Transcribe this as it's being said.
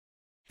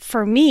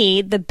for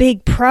me, the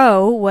big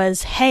pro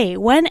was, hey,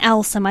 when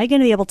else am I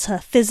going to be able to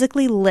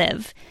physically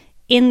live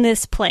in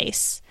this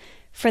place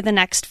for the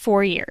next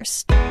 4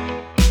 years?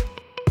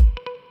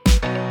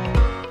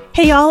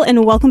 Hey y'all,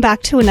 and welcome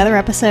back to another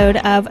episode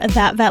of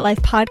That Vet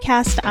Life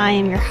Podcast. I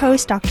am your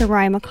host, Dr.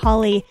 Moriah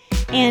McCauley,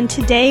 and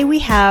today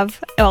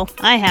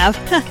I have,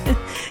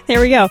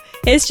 there we go.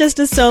 It's just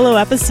a solo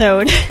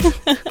episode.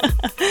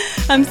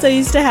 I'm so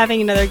used to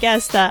having another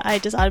guest that I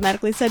just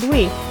automatically said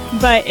we,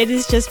 but it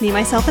is just me,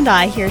 myself, and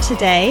I here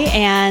today,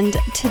 and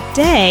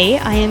today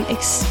I am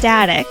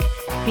ecstatic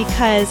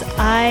because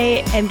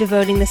I am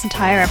devoting this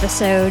entire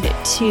episode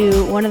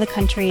to one of the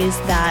countries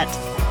that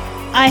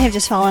I have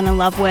just fallen in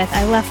love with.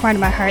 I left part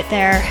of my heart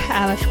there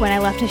when I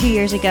left a few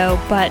years ago,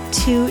 but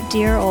to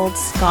dear old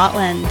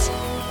Scotland.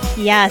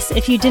 Yes,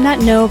 if you did not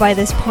know by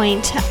this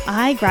point,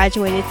 I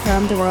graduated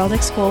from the Royal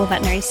School of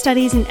Veterinary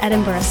Studies in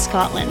Edinburgh,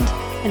 Scotland,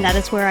 and that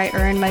is where I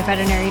earned my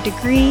veterinary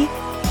degree.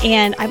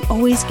 And I'm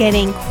always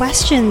getting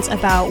questions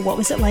about what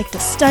was it like to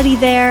study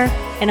there,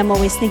 and I'm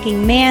always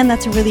thinking, man,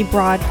 that's a really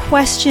broad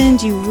question.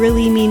 Do you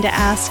really mean to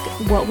ask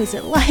what was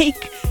it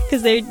like?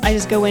 Because I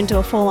just go into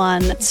a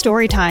full-on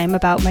story time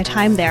about my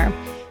time there.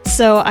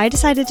 So I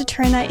decided to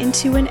turn that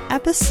into an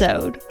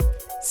episode.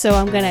 So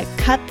I'm going to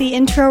cut the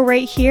intro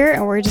right here,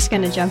 and we're just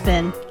going to jump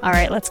in. All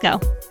right, let's go.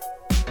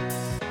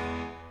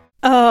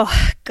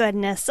 Oh,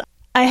 goodness.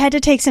 I had to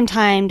take some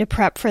time to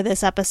prep for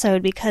this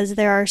episode because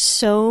there are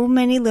so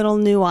many little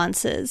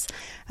nuances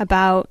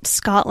about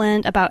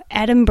Scotland, about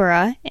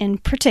Edinburgh in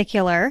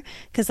particular,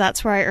 because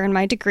that's where I earned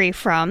my degree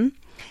from,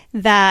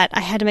 that I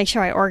had to make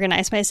sure I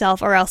organized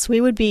myself, or else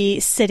we would be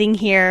sitting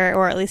here,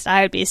 or at least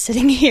I would be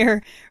sitting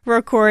here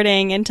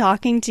recording and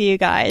talking to you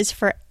guys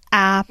for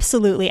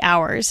absolutely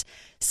hours.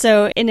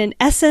 So in an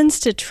essence,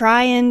 to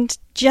try and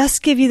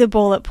just give you the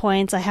bullet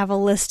points, I have a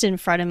list in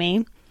front of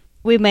me.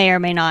 We may or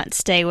may not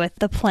stay with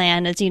the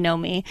plan, as you know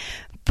me.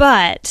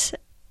 But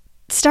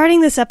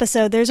starting this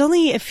episode, there's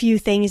only a few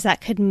things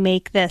that could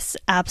make this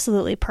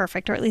absolutely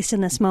perfect, or at least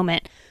in this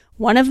moment.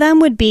 One of them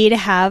would be to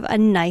have a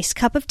nice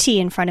cup of tea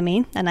in front of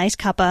me, a nice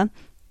cuppa.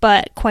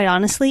 But quite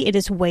honestly, it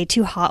is way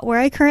too hot where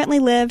I currently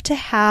live to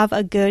have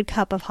a good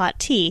cup of hot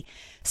tea.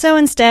 So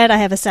instead, I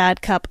have a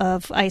sad cup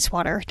of ice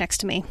water next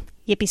to me.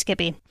 Yippee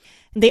skippy.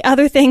 The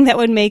other thing that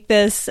would make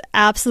this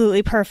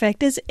absolutely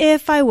perfect is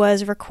if I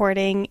was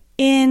recording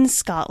in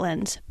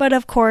Scotland. But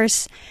of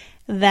course,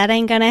 that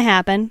ain't gonna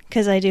happen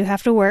because I do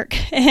have to work,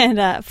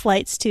 and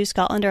flights to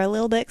Scotland are a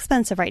little bit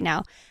expensive right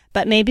now.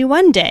 But maybe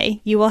one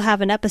day you will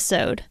have an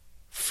episode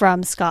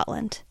from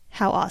Scotland.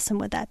 How awesome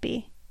would that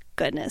be?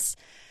 Goodness.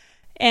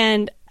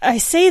 And I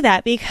say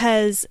that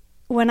because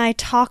when I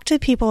talk to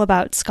people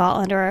about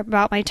Scotland or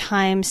about my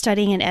time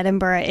studying in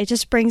Edinburgh, it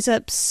just brings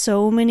up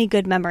so many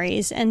good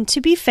memories. And to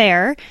be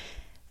fair,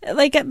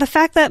 like the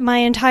fact that my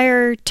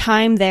entire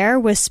time there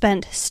was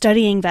spent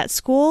studying vet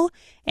school,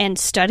 and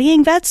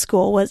studying vet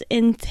school was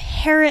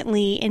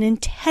inherently and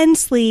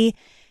intensely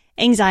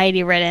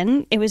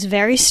anxiety-ridden. It was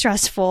very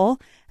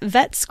stressful.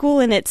 Vet school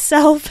in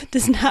itself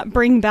does not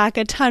bring back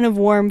a ton of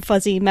warm,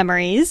 fuzzy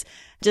memories,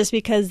 just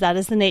because that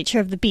is the nature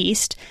of the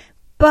beast.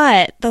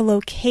 But the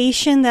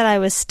location that I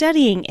was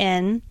studying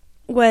in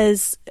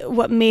was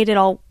what made it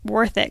all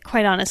worth it,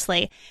 quite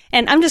honestly.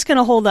 And I'm just going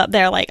to hold up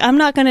there. Like, I'm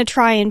not going to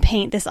try and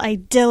paint this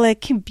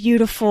idyllic,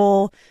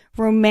 beautiful,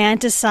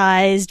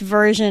 romanticized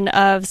version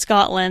of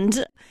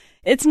Scotland.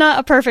 It's not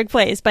a perfect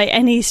place by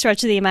any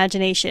stretch of the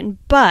imagination.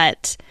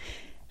 But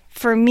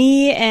for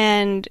me,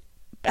 and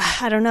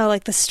I don't know,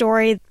 like the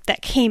story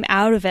that came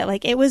out of it,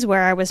 like it was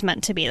where I was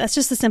meant to be. That's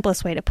just the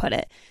simplest way to put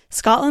it.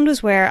 Scotland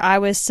was where I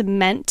was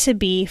meant to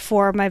be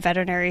for my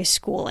veterinary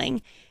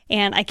schooling.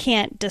 And I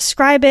can't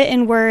describe it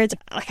in words.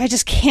 Like, I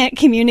just can't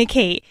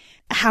communicate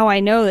how I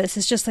know this.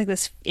 It's just like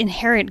this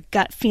inherent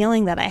gut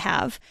feeling that I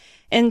have.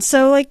 And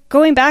so, like,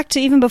 going back to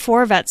even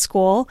before vet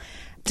school,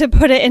 to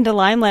put it into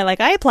limelight, like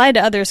I applied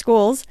to other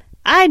schools.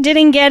 I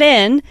didn't get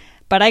in,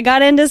 but I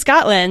got into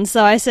Scotland.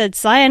 So I said,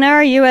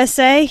 sayonara,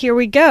 USA, here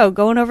we go,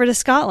 going over to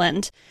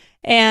Scotland.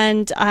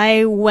 And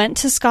I went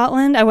to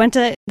Scotland. I went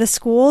to the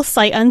school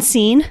sight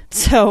unseen.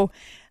 So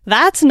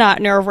that's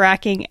not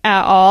nerve-wracking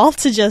at all,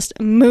 to just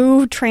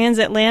move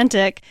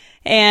transatlantic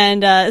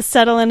and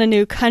settle in a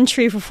new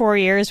country for 4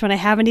 years when I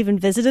haven't even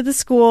visited the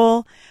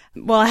school.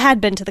 Well, I had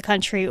been to the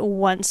country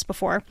once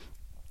before,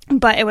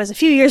 but it was a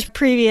few years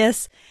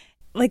previous.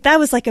 Like, that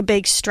was like a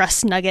big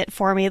stress nugget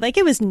for me. Like,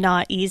 it was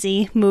not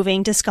easy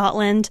moving to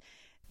Scotland.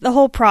 The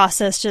whole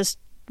process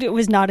it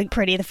was not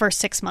pretty the first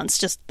 6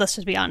 months, let's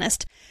just be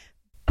honest.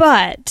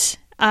 But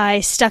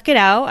I stuck it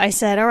out. I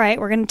said, all right,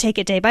 we're going to take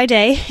it day by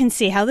day and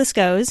see how this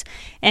goes.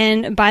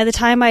 And by the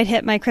time I'd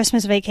hit my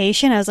Christmas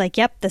vacation, I was like,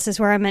 yep, this is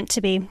where I'm meant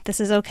to be. This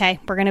is okay.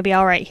 We're going to be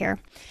all right here.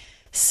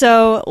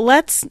 So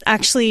let's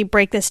actually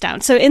break this down.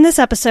 So in this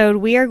episode,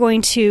 we are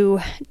going to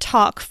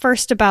talk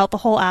first about the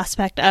whole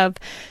aspect of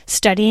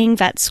studying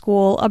vet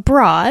school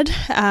abroad,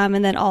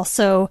 and then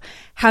also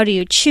how do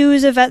you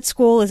choose a vet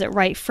school? Is it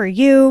right for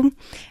you?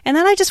 And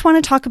then I just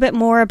want to talk a bit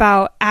more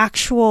about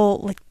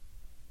actual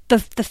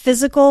the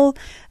physical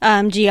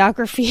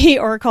geography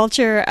or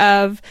culture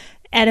of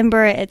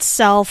Edinburgh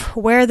itself,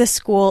 where the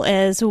school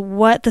is,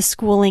 what the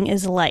schooling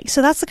is like.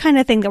 So that's the kind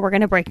of thing that we're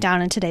going to break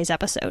down in today's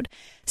episode.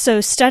 So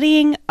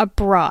studying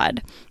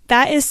abroad,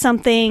 that is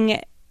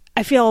something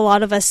I feel a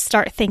lot of us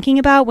start thinking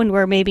about when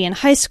we're maybe in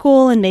high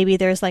school, and maybe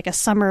there's like a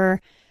summer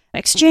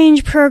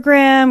exchange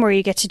program where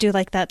you get to do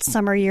like that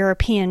summer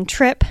European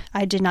trip.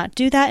 I did not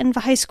do that in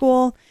high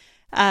school.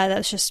 That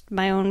was just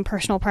my own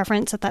personal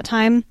preference at that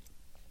time.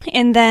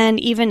 And then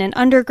even in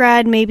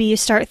undergrad, maybe you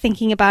start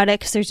thinking about it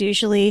because there's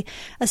usually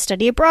a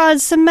study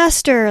abroad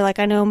semester. Like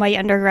I know my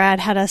undergrad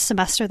had a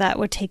semester that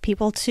would take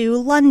people to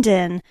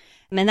London.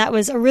 And that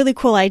was a really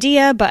cool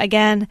idea. But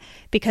again,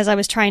 because I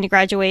was trying to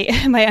graduate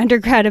my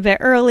undergrad a bit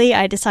early,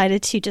 I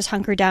decided to just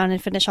hunker down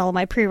and finish all of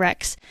my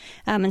prereqs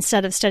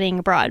instead of studying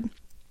abroad.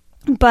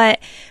 But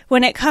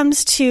when it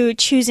comes to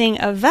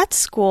choosing a vet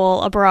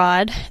school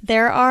abroad,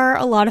 there are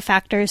a lot of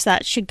factors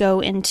that should go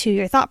into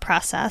your thought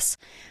process.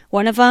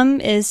 One of them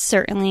is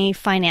certainly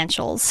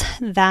financials.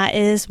 That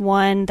is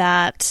one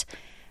that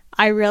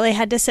I really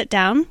had to sit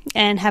down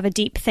and have a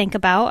deep think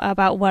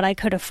about what I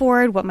could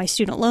afford, what my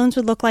student loans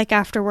would look like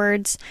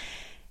afterwards.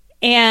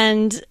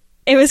 And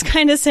it was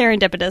kind of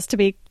serendipitous, to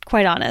be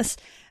quite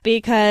honest,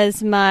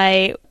 because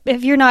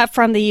if you're not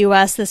from the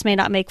U.S., this may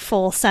not make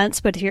full sense,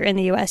 but if you're in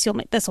the U.S.,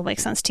 this will make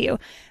sense to you.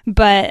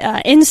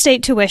 But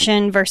in-state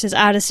tuition versus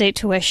out-of-state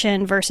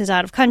tuition versus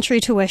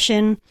out-of-country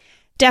tuition,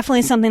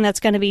 definitely something that's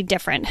going to be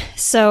different.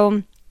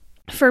 So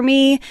for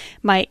me,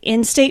 my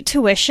in-state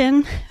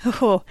tuition,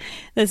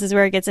 this is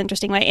where it gets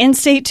interesting. My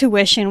in-state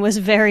tuition was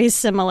very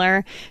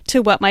similar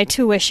to what my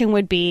tuition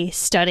would be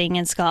studying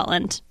in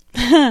Scotland.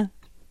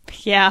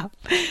 Yeah,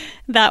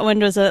 that one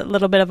was a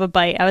little bit of a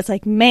bite. I was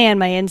like, man,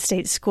 my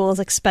in-state school is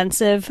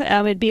expensive.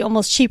 It'd be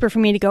almost cheaper for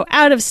me to go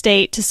out of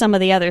state to some of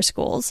the other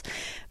schools.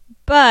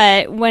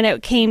 But when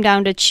it came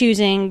down to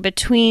choosing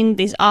between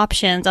these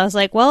options, I was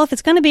like, well, if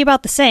it's going to be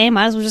about the same,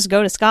 might as well just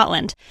go to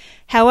Scotland.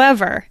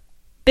 However,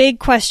 big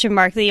question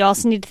mark that you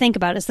also need to think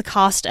about is the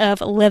cost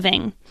of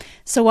living.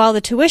 So while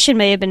the tuition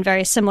may have been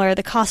very similar,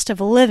 the cost of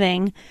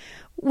living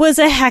was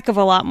a heck of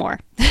a lot more.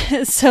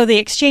 So the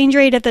exchange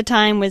rate at the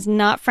time was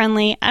not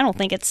friendly. I don't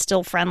think it's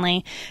still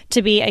friendly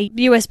to be a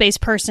US-based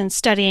person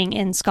studying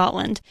in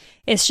Scotland.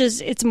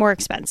 It's more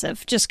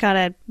expensive. Just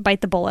gotta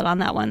bite the bullet on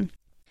that one.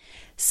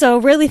 So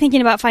really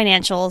thinking about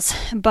financials,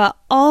 but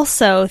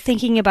also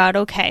thinking about,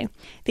 okay,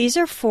 these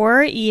are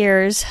 4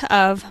 years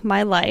of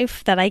my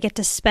life that I get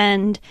to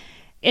spend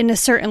in a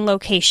certain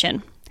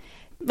location.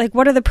 Like,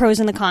 what are the pros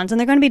and the cons? And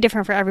they're going to be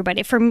different for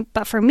everybody.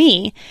 But for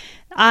me,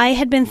 I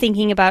had been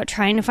thinking about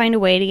trying to find a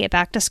way to get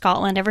back to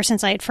Scotland ever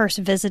since I had first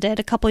visited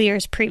a couple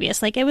years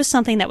previous. Like, it was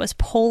something that was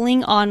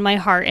pulling on my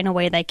heart in a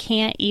way that I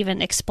can't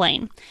even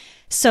explain.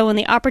 So when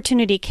the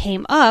opportunity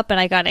came up and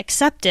I got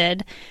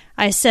accepted,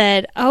 I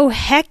said, oh,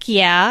 heck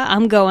yeah,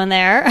 I'm going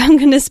there. I'm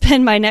going to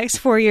spend my next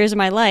 4 years of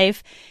my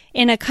life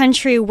in a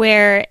country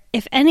where,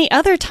 if any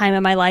other time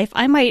in my life,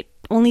 I might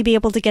only be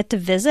able to get to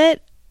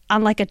visit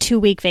on like a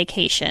 2-week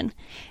vacation.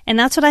 And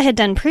that's what I had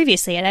done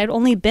previously. And I'd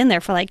only been there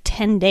for like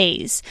 10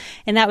 days.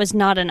 And that was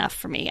not enough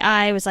for me.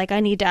 I was like, I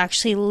need to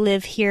actually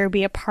live here,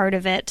 be a part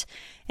of it.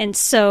 And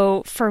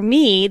so for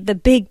me, the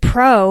big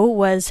pro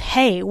was,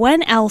 hey,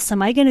 when else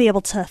am I going to be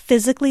able to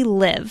physically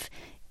live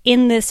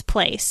in this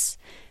place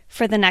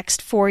for the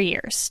next 4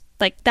 years?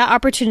 Like, that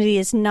opportunity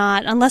is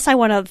not, unless I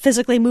want to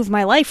physically move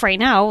my life right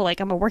now, like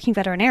I'm a working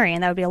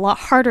veterinarian, that would be a lot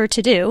harder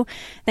to do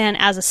than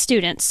as a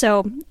student.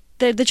 So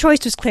the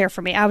choice was clear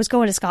for me. I was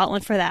going to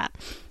Scotland for that.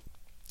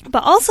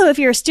 But also, if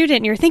you're a student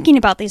and you're thinking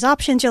about these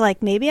options, you're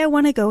like, maybe I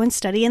want to go and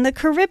study in the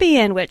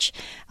Caribbean, which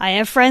I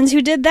have friends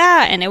who did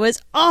that, and it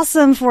was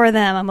awesome for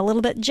them. I'm a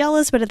little bit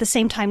jealous, but at the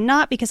same time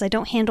not, because I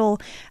don't handle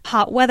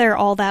hot weather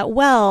all that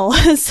well.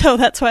 So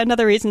that's why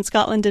another reason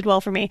Scotland did well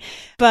for me.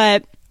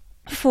 But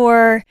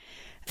for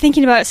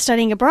thinking about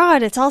studying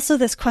abroad, it's also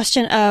this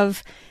question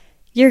of,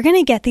 you're going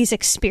to get these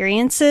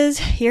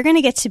experiences, you're going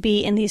to get to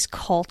be in these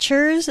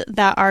cultures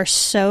that are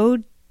so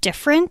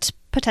different,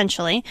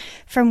 potentially,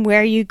 from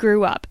where you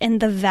grew up, and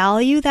the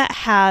value that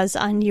has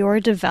on your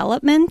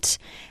development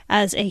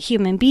as a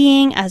human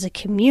being, as a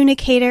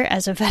communicator,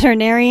 as a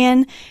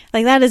veterinarian,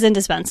 like, that is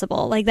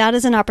indispensable. Like, that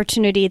is an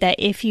opportunity that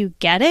if you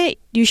get it,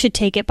 you should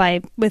take it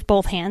with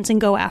both hands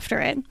and go after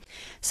it.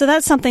 So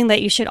that's something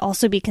that you should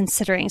also be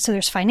considering. So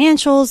there's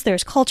financials,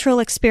 there's cultural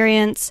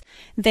experience,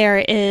 there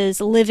is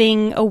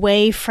living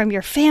away from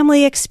your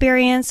family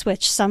experience,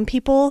 which some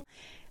people,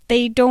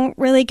 they don't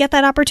really get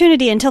that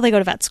opportunity until they go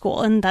to vet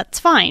school, and that's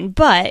fine.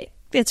 But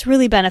it's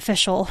really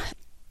beneficial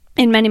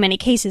in many, many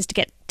cases to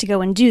get to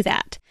go and do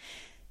that.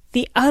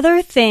 The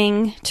other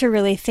thing to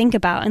really think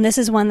about, and this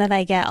is one that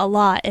I get a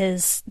lot,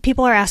 is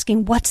people are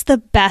asking, what's the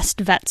best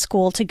vet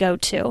school to go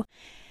to?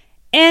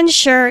 And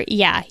sure,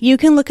 yeah, you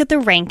can look at the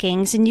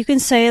rankings and you can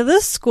say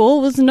this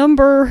school was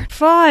number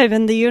 5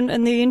 in the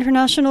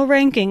international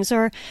rankings,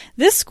 or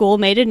this school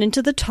made it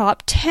into the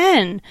top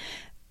 10.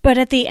 But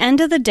at the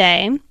end of the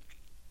day,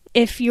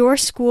 If your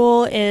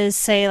school is,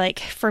 say, like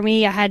for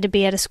me, I had to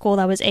be at a school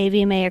that was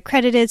AVMA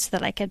accredited so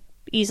that I could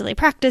easily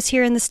practice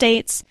here in the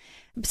States.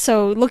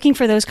 So looking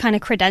for those kind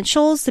of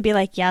credentials to be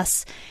like,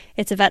 yes,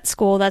 it's a vet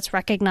school that's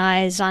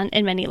recognized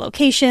in many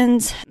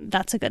locations,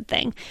 that's a good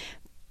thing.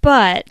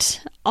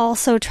 But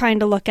also trying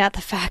to look at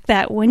the fact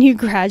that when you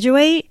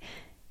graduate,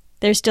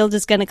 they're still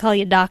just going to call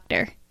you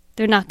doctor.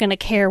 They're not going to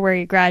care where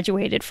you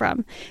graduated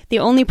from. The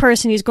only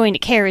person who's going to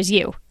care is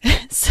you.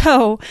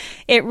 So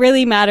it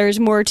really matters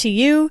more to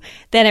you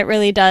than it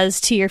really does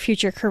to your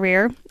future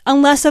career.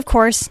 Unless, of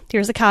course,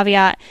 here's the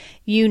caveat,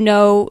 you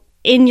know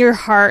in your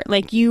heart,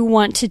 like you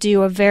want to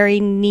do a very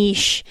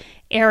niche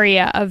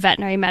area of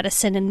veterinary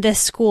medicine, and this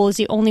school is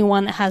the only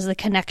one that has the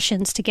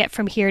connections to get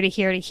from here to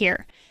here to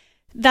here.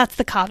 That's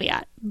the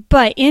caveat.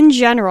 But in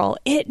general,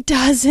 it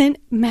doesn't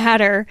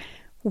matter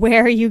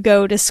where you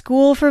go to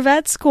school for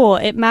vet school.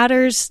 It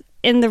matters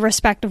in the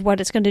respect of what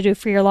it's going to do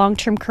for your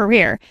long-term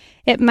career.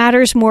 It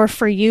matters more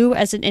for you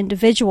as an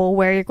individual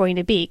where you're going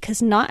to be,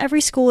 because not every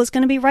school is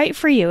going to be right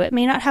for you. It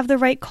may not have the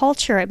right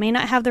culture. It may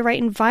not have the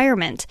right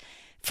environment.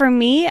 For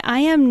me, I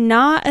am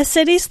not a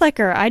city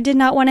slicker. I did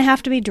not want to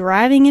have to be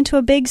driving into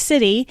a big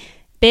city,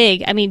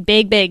 big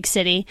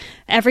city,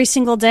 every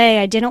single day.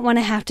 I didn't want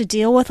to have to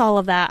deal with all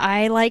of that.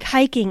 I like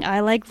hiking. I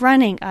like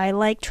running. I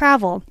like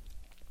travel.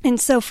 And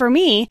so for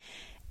me,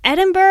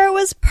 Edinburgh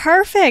was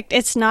perfect.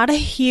 It's not a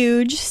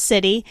huge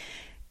city.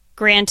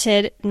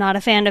 Granted, not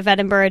a fan of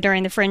Edinburgh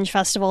during the Fringe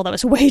Festival. That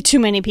was way too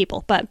many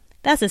people, but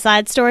that's a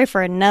side story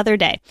for another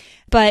day.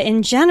 But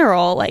in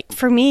general, like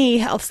for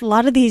me, a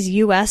lot of these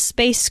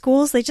US-based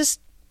schools, they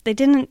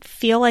didn't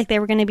feel like they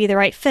were going to be the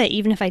right fit,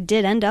 even if I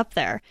did end up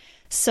there.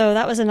 So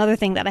that was another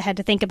thing that I had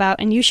to think about,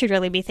 and you should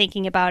really be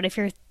thinking about if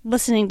you're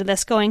listening to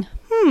this going,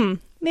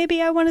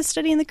 maybe I want to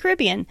study in the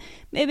Caribbean.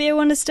 Maybe I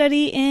want to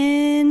study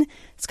in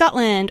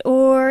Scotland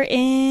or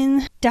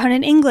down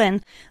in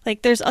England.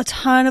 Like there's a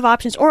ton of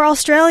options. Or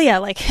Australia.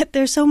 Like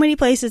there's so many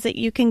places that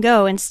you can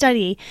go and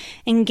study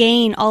and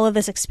gain all of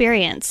this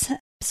experience.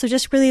 So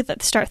just really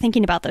start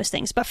thinking about those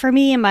things. But for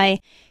me and my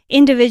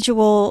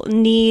individual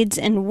needs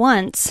and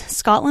wants,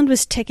 Scotland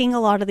was ticking a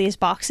lot of these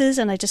boxes,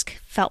 and I just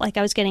felt like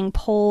I was getting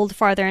pulled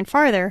farther and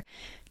farther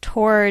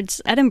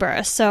towards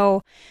Edinburgh.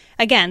 So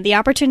again, the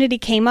opportunity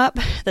came up,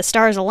 the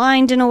stars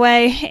aligned in a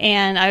way,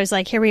 and I was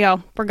like, here we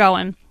go, we're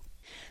going.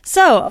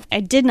 So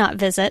I did not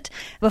visit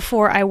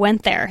before I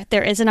went there.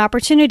 There is an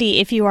opportunity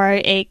if you are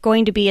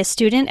going to be a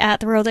student at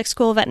the Royal Dutch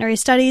School of Veterinary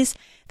Studies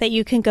that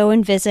you can go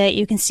and visit.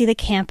 You can see the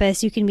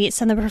campus. You can meet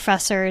some of the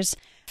professors.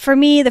 For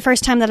me, the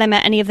first time that I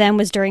met any of them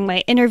was during my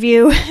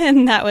interview,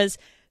 and that was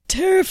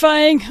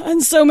terrifying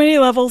on so many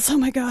levels. Oh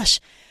my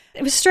gosh.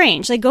 It was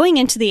strange. Like going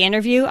into the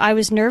interview, I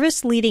was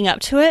nervous leading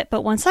up to it,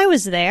 but once I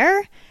was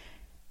there,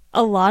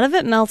 a lot of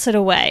it melted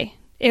away.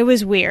 It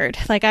was weird.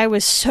 Like I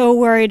was so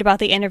worried about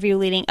the interview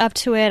leading up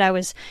to it. I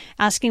was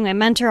asking my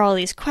mentor all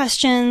these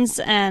questions,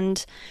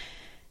 and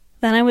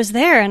then I was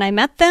there and I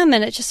met them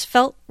and it just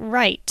felt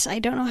right. I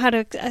don't know how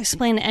to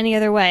explain it any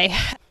other way.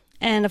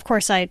 And of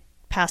course I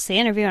passed the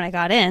interview and I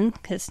got in,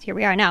 because here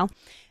we are now.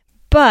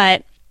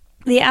 But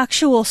the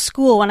actual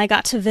school, when I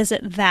got to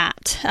visit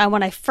that,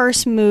 when I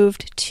first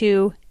moved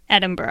to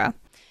Edinburgh,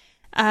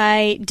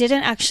 I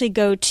didn't actually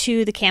go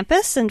to the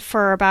campus and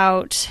for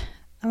about,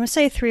 I want to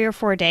say 3 or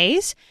 4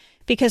 days,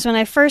 because when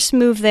I first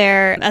moved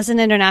there as an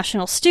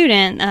international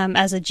student,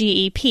 as a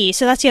GEP,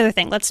 so that's the other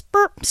thing. Let's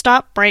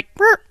stop, break,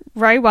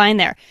 rewind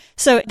there.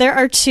 So there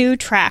are 2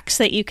 tracks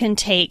that you can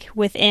take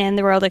within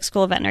the Royal Dutch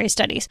School of Veterinary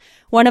Studies.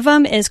 One of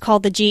them is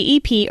called the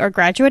GEP, or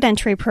Graduate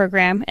Entry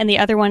Program, and the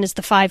other one is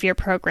the 5-year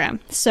program.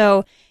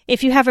 So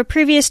if you have a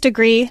previous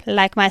degree,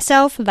 like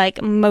myself,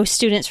 like most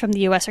students from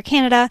the US or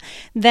Canada,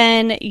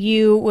 then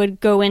you would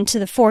go into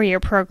the 4-year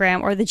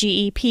program, or the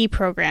GEP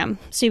program.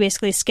 So you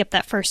basically skip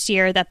that first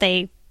year that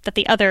the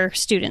other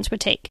students would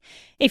take.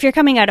 If you're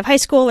coming out of high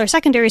school or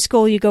secondary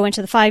school, you go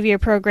into the 5-year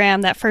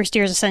program. That first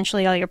year is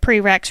essentially all your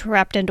prereqs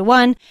wrapped into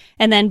one,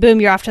 and then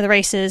boom, you're off to the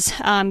races,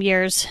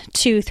 years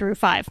 2 through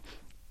 5.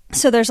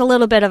 So there's a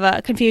little bit of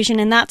a confusion,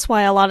 and that's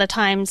why a lot of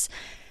times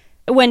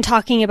when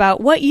talking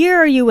about what year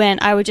are you in,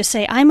 I would just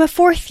say, I'm a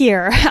 4th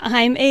year,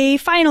 I'm a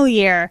final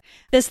year,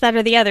 this, that,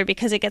 or the other,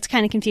 because it gets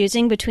kind of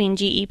confusing between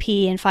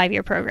GEP and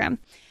 5-year program.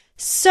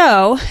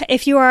 So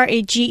if you are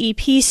a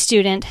GEP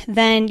student,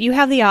 then you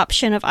have the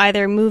option of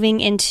either moving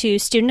into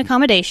student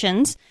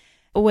accommodations,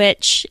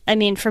 which, I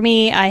mean, for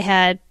me,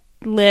 I've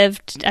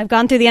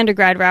gone through the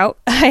undergrad route.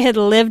 I had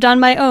lived on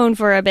my own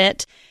for a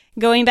bit.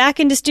 Going back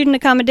into student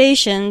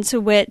accommodations,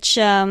 which,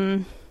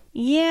 that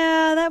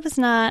was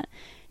not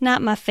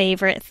my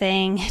favorite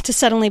thing, to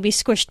suddenly be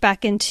squished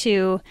back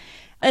into.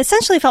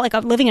 Essentially felt like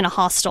I'm living in a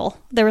hostel.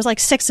 There was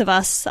like 6 of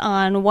us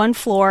on one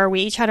floor.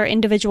 We each had our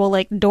individual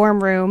like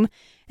dorm room.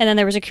 And then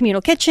there was a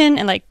communal kitchen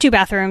and like 2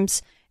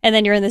 bathrooms. And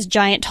then you're in this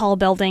giant tall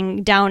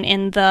building down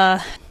in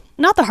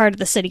not the heart of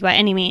the city by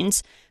any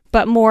means,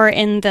 but more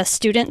in the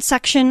student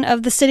section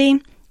of the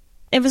city.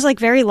 It was like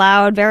very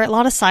loud, a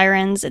lot of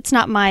sirens. It's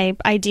not my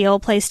ideal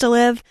place to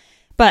live.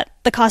 But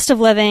the cost of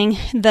living,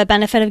 the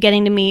benefit of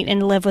getting to meet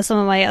and live with some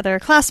of my other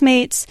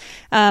classmates,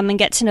 and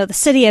get to know the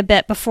city a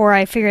bit before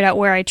I figured out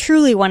where I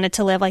truly wanted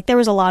to live, like there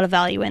was a lot of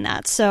value in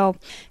that. So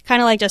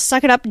kind of like just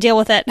suck it up, deal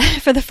with it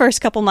for the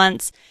first couple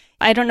months.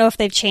 I don't know if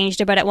they've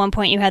changed it, but at one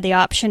point you had the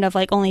option of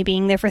like only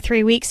being there for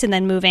 3 weeks and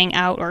then moving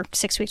out, or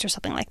 6 weeks or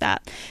something like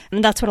that.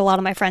 And that's what a lot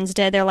of my friends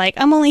did. They're like,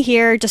 I'm only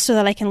here just so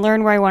that I can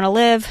learn where I want to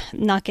live,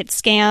 not get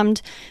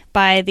scammed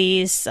by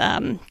these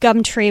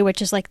Gumtree,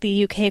 which is like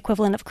the UK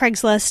equivalent of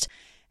Craigslist,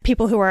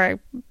 people who are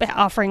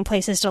offering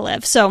places to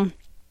live. So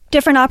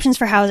different options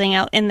for housing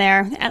out in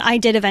there. And I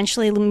did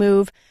eventually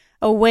move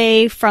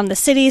away from the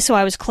city, so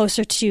I was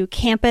closer to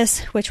campus,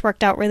 which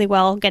worked out really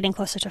well, getting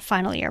closer to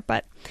final year,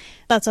 but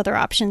that's other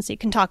options you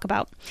can talk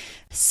about.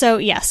 So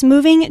yes,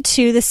 moving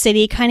to the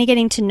city, kind of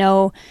getting to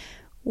know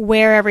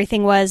where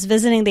everything was,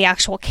 visiting the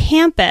actual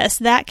campus,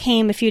 that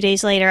came a few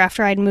days later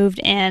after I'd moved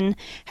in,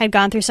 had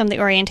gone through some of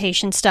the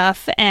orientation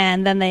stuff,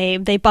 and then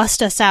they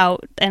bussed us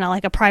out in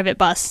like a private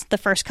bus the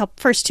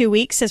first 2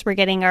 weeks as we're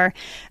getting our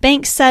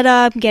bank set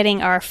up,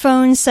 getting our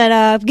phones set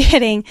up,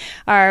 getting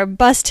our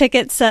bus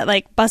tickets set,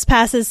 like bus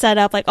passes set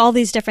up, like all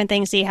these different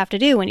things that you have to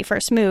do when you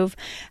first move.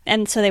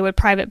 And so they would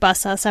private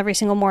bus us every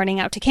single morning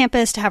out to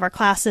campus to have our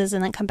classes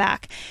and then come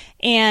back.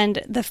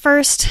 And the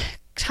first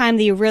time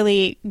that you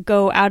really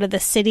go out of the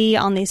city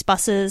on these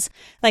buses,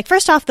 like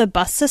first off, the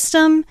bus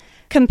system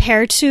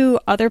compared to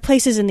other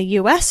places in the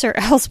US or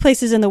else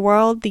places in the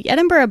world, the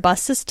Edinburgh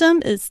bus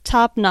system is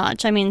top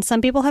notch. I mean,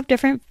 some people have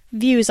different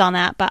views on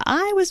that, but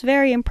I was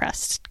very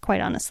impressed, quite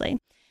honestly.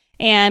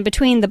 And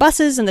between the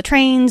buses and the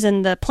trains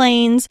and the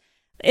planes,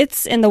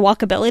 it's in the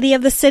walkability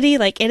of the city.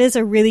 Like, it is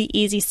a really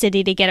easy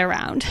city to get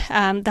around.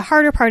 The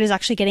harder part is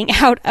actually getting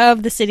out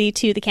of the city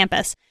to the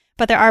campus,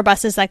 but there are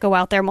buses that go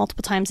out there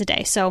multiple times a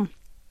day. So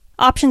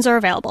options are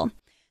available.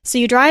 So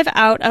you drive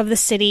out of the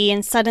city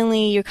and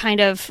suddenly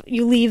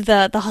you leave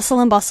the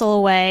hustle and bustle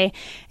away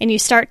and you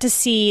start to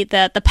see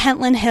the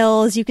Pentland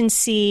Hills. You can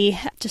see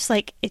just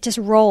like it just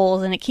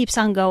rolls and it keeps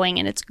on going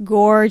and it's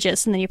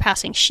gorgeous. And then you're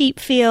passing sheep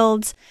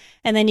fields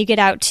and then you get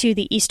out to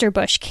the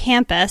Easterbush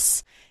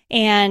campus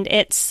and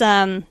it's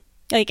like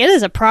it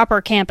is a proper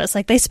campus.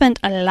 Like they spent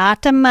a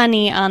lot of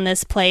money on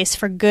this place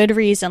for good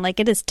reason. Like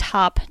it is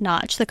top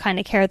notch, the kind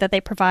of care that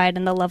they provide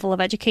and the level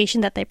of education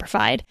that they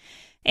provide.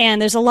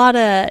 And there's a lot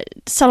of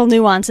subtle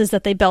nuances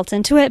that they built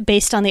into it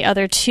based on the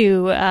other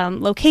two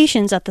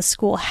locations that the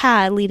school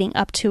had leading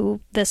up to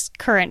this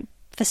current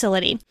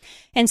facility.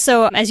 And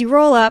so as you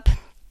roll up,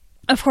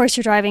 of course,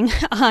 you're driving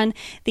on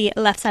the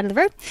left side of the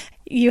road.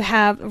 You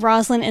have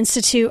Roslin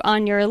Institute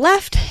on your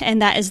left,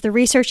 and that is the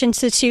research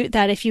institute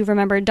that, if you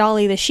remember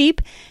Dolly the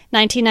sheep,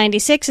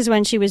 1996 is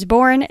when she was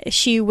born.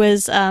 She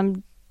was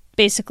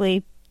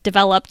basically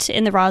developed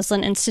in the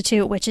Roslin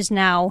Institute, which is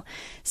now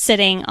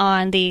sitting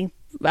on the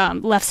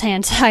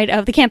left-hand side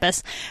of the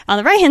campus. On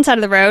the right-hand side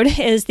of the road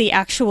is the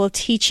actual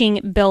teaching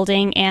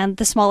building and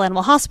the small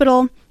animal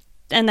hospital.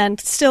 And then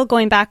still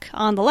going back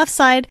on the left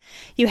side,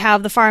 you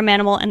have the farm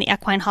animal and the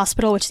equine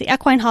hospital, which the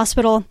equine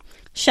hospital,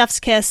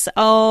 chef's kiss.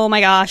 Oh my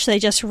gosh, they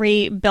just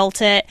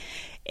rebuilt it.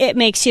 It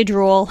makes you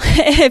drool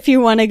if you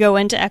want to go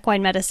into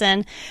equine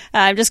medicine.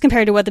 Just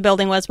compared to what the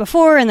building was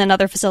before and then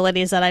other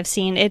facilities that I've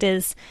seen,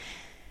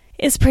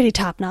 it's pretty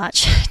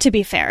top-notch, to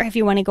be fair. If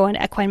you want to go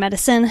into equine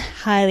medicine,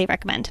 highly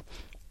recommend.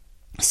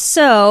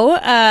 So,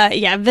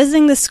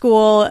 visiting the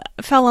school,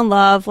 fell in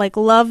love,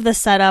 love the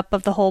setup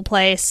of the whole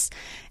place.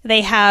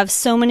 They have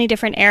so many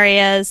different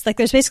areas. Like,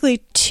 there's basically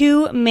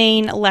 2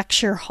 main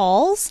lecture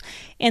halls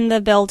in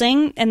the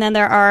building, and then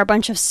there are a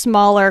bunch of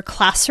smaller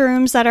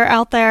classrooms that are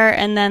out there,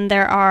 and then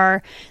there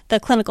are the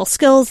clinical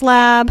skills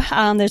lab,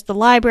 there's the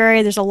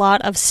library, there's a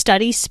lot of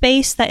study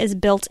space that is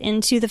built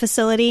into the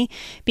facility,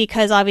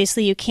 because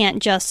obviously you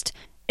can't just,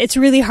 it's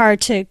really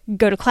hard to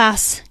go to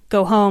class,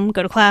 go home,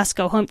 go to class,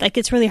 go home. Like,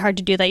 it's really hard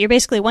to do that. You're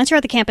basically, once you're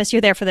at the campus,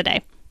 you're there for the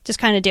day. Just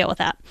kind of deal with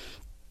that.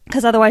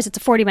 Because otherwise it's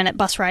a 40-minute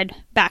bus ride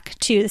back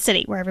to the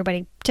city where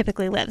everybody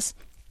typically lives.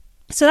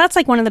 So that's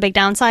like one of the big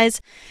downsides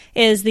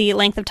is the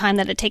length of time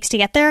that it takes to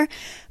get there.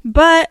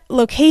 But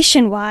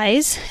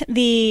location-wise,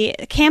 the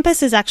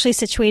campus is actually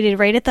situated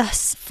right at the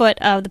foot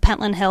of the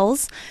Pentland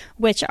Hills,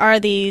 which are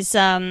these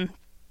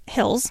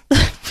hills,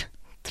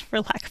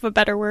 for lack of a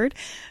better word,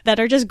 that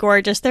are just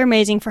gorgeous. They're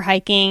amazing for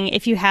hiking.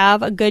 If you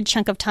have a good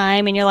chunk of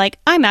time and you're like,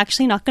 I'm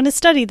actually not going to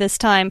study this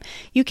time,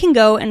 you can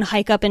go and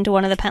hike up into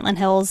one of the Pentland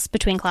Hills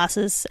between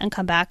classes and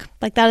come back.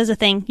 Like, that is a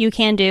thing you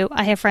can do.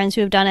 I have friends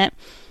who have done it.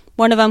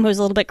 One of them, who's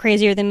a little bit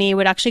crazier than me,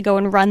 would actually go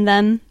and run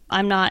them.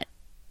 I'm not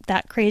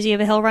that crazy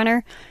of a hill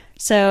runner,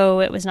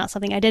 so it was not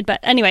something I did. But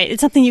anyway,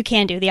 it's something you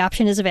can do. The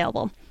option is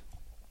available.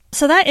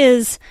 So that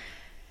is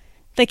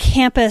the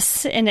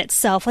campus in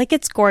itself. Like,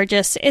 it's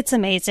gorgeous. It's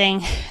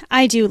amazing.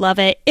 I do love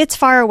it. It's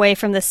far away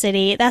from the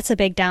city. That's a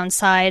big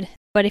downside.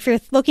 But if you're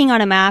looking on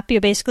a map, you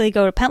basically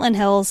go to Pentland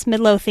Hills,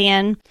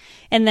 Midlothian,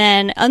 and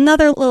then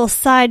another little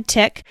side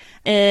tick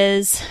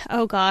is,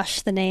 oh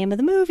gosh, the name of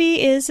the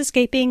movie is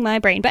escaping my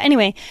brain. But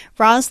anyway,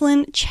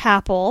 Roslin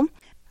Chapel.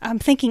 I'm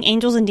thinking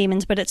Angels and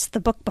Demons, but it's the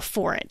book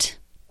before it.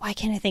 Why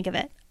can't I think of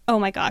it? Oh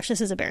my gosh,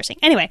 this is embarrassing.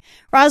 Anyway,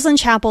 Roslyn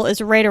Chapel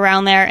is right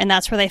around there, and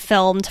that's where they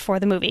filmed for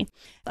the movie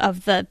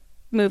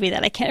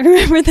that I can't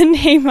remember the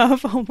name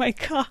of. Oh my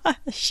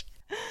gosh.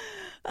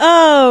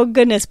 Oh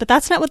goodness, but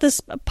that's not what this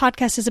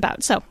podcast is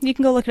about, so you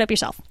can go look it up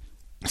yourself.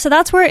 So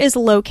that's where it is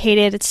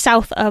located. It's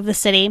south of the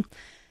city.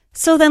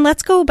 So then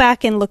let's go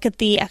back and look at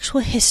the actual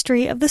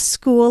history of the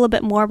school a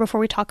bit more before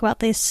we talk about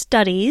the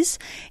studies.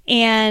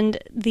 And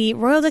the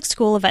Royal Dick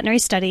School of Veterinary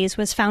Studies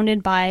was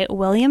founded by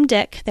William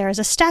Dick. There is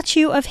a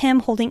statue of him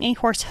holding a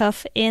horse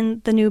hoof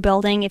in the new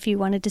building if you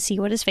wanted to see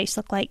what his face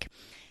looked like.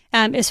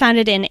 It was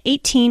founded in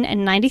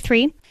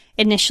 1893.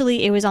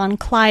 Initially, it was on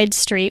Clyde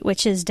Street,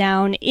 which is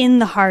down in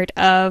the heart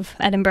of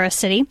Edinburgh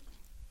City.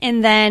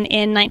 And then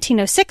in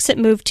 1906, it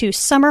moved to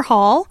Summer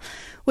Hall,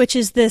 which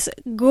is this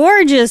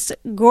gorgeous,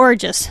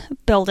 gorgeous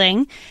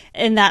building.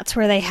 And that's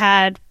where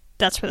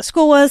the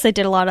school was. They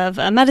did a lot of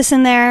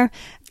medicine there.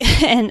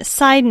 And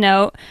side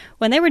note,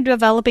 when they were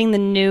developing the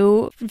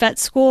new vet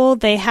school,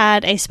 they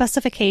had a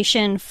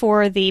specification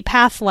for the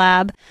path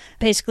lab,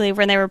 basically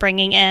when they were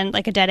bringing in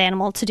like a dead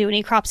animal to do an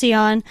necropsy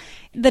on.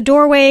 The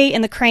doorway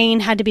and the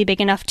crane had to be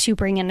big enough to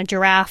bring in a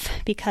giraffe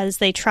because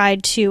they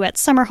tried to at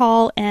Summer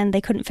Hall and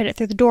they couldn't fit it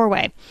through the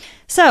doorway.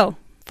 So,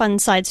 fun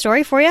side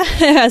story for you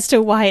as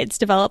to why it's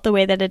developed the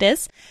way that it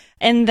is.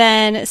 And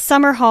then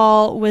Summer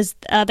Hall was,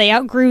 they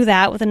outgrew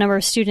that with a number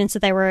of students that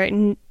they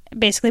were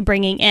basically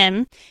bringing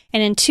in.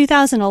 And in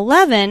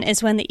 2011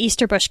 is when the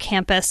Easterbush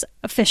campus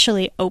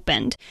officially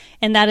opened.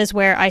 And that is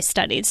where I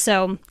studied.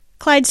 So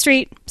Clyde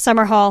Street,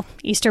 Summer Hall,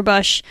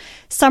 Easterbush.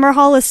 Summer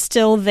Hall is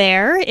still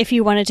there if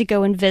you wanted to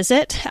go and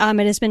visit. It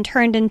has been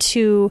turned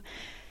into,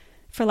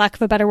 for lack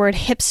of a better word,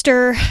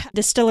 hipster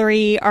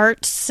distillery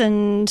arts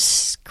and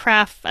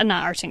craft,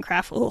 not arts and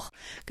craft, oh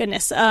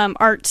goodness,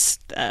 arts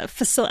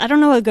facility. I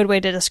don't know a good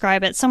way to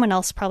describe it. Someone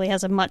else probably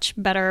has a much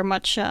better,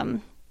 much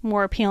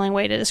more appealing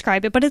way to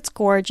describe it, but it's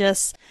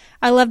gorgeous.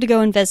 I love to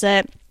go and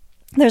visit.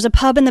 There's a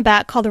pub in the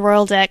back called the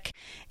Royal Dick,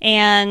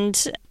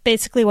 and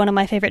basically one of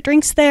my favorite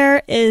drinks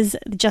there is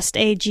just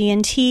a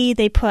G&T.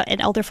 They put an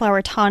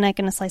elderflower tonic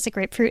and a slice of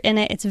grapefruit in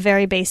it. It's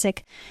very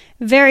basic,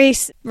 very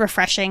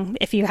refreshing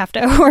if you have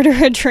to order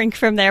a drink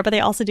from there, but they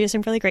also do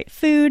some really great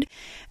food.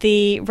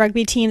 The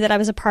rugby team that I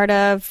was a part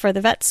of for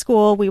the vet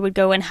school, we would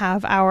go and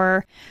have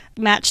our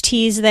match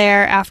teas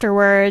there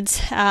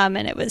afterwards, and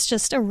it was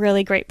just a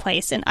really great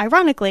place. And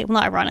ironically, well,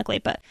 not ironically,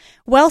 but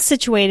well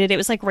situated. It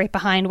was like right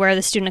behind where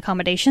the student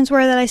accommodations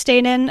were that I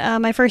stayed in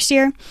my first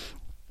year.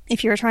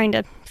 If you were trying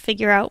to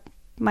figure out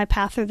my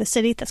path through the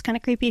city, that's kind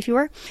of creepy if you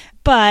were.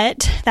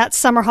 But that's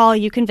Summer Hall.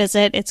 You can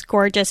visit. It's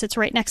gorgeous. It's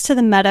right next to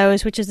the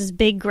Meadows, which is this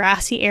big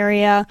grassy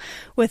area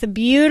with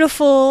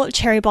beautiful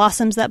cherry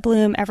blossoms that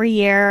bloom every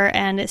year.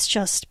 And it's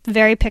just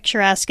very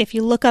picturesque. If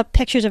you look up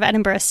pictures of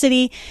Edinburgh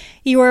City,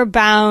 you are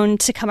bound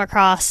to come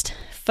across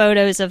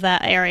photos of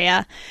that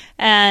area.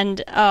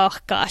 And oh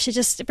gosh,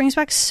 it brings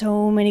back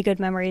so many good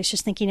memories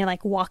just thinking of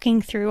like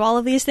walking through all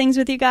of these things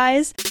with you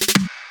guys.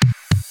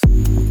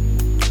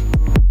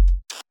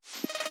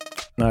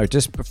 Now,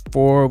 just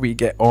before we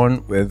get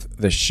on with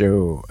the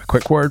show, a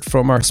quick word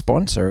from our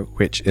sponsor,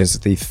 which is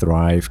the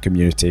Thrive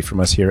community from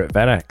us here at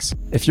VetX.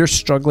 If you're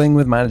struggling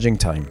with managing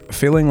time,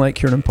 feeling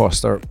like you're an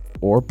imposter,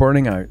 or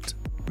burning out,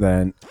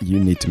 then you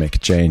need to make a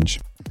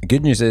change. The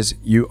good news is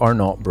you are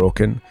not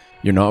broken.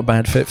 You're not a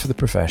bad fit for the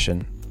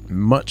profession.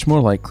 Much more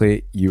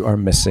likely, you are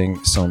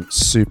missing some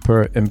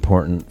super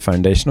important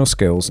foundational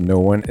skills no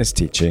one is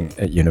teaching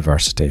at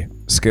university.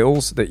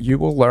 Skills that you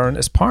will learn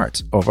as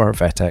part of our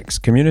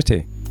VetX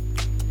community.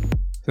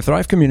 The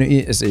Thrive community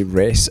is a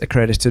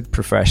RACE-accredited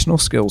professional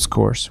skills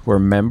course where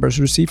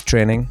members receive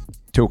training,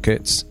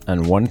 toolkits,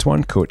 and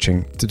one-to-one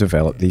coaching to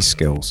develop these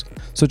skills.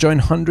 So join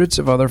hundreds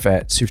of other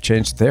vets who've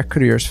changed their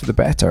careers for the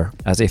better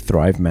as a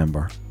Thrive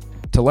member.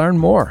 To learn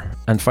more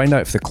and find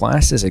out if the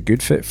class is a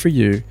good fit for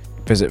you,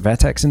 visit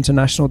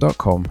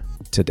vetxinternational.com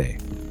today.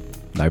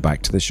 Now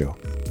back to the show.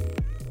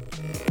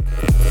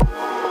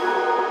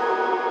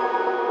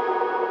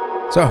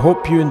 So I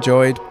hope you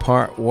enjoyed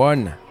part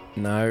 1.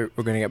 Now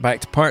we're going to get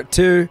back to part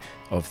 2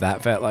 of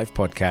That Vet Life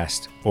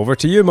podcast. Over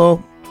to you,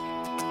 Mo.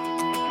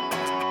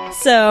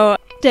 So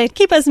to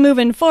keep us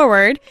moving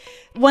forward,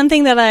 one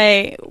thing that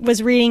I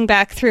was reading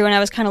back through when I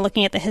was kind of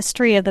looking at the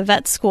history of the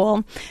vet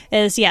school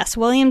is, yes,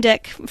 William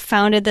Dick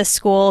founded this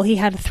school. He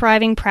had a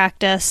thriving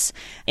practice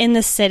in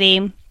the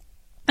city.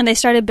 And they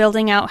started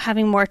building out,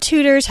 having more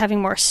tutors,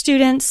 having more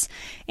students.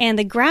 And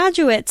the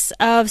graduates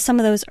of some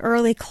of those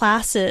early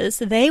classes,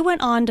 they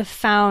went on to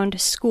found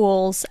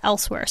schools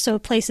elsewhere. So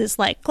places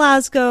like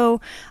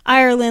Glasgow,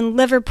 Ireland,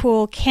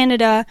 Liverpool,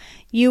 Canada,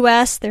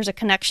 US. There's a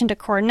connection to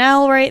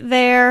Cornell right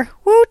there.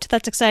 Woot,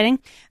 that's exciting.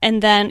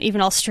 And then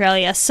even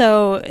Australia.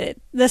 So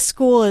this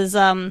school is...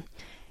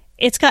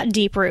 it's got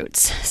deep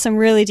roots, some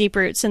really deep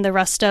roots in the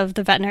rest of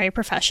the veterinary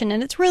profession.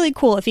 And it's really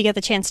cool if you get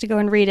the chance to go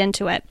and read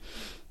into it.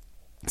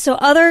 So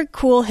other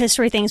cool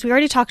history things, we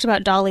already talked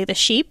about Dolly the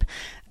sheep,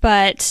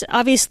 but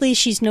obviously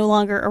she's no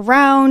longer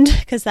around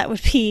because that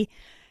would be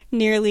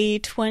nearly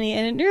 20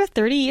 and near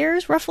 30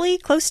 years, roughly,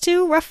 close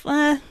to, if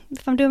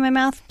I'm doing my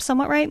math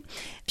somewhat right.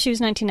 She was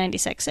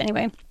 1996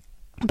 anyway.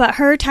 But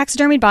her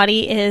taxidermied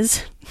body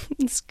is,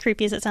 as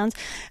creepy as it sounds,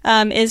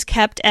 is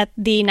kept at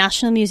the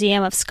National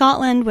Museum of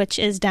Scotland, which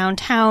is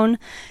downtown.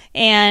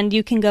 And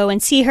you can go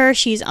and see her.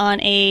 She's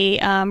on a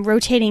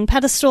rotating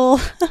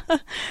pedestal.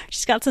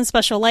 She's got some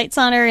special lights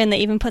on her, and they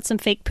even put some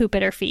fake poop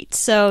at her feet.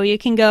 So you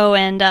can go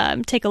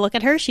and take a look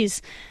at her.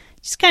 She's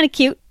kind of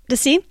cute to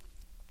see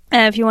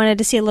if you wanted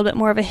to see a little bit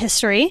more of a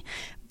history.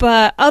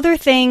 But other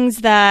things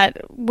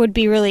that would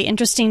be really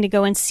interesting to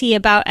go and see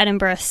about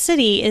Edinburgh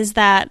City is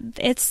that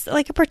it's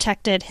like a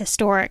protected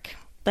historic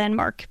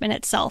landmark in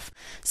itself.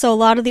 So a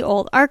lot of the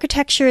old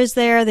architecture is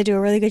there. They do a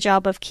really good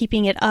job of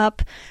keeping it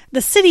up.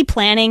 The city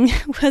planning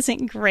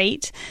wasn't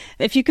great.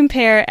 If you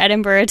compare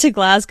Edinburgh to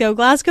Glasgow,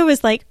 Glasgow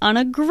is like on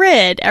a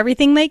grid.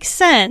 Everything makes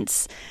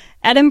sense.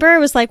 Edinburgh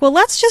was like, well,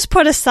 let's just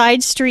put a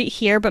side street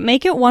here, but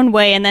make it one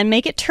way and then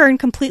make it turn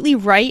completely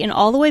right and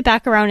all the way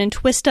back around and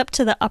twist up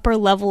to the upper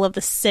level of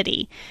the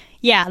city.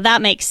 Yeah,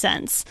 that makes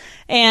sense.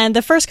 And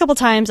the first couple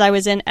times I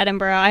was in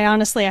Edinburgh, I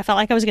felt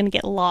like I was going to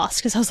get lost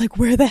because I was like,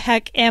 where the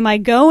heck am I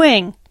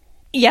going?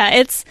 Yeah,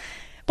 it's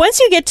once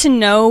you get to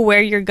know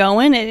where you're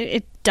going,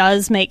 it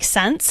does make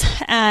sense.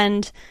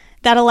 And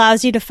that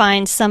allows you to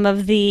find some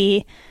of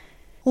the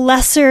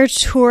lesser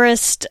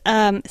tourist,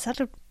 less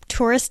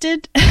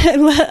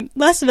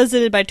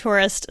visited by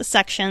tourist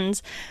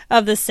sections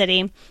of the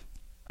city,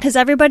 because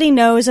everybody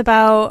knows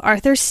about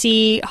Arthur's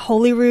Seat,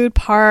 Holyrood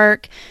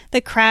Park,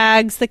 the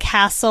Crags, the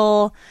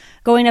castle,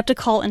 going up to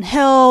Calton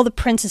Hill, the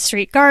Princes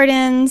Street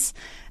Gardens.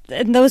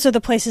 And those are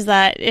the places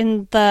that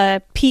in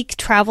the peak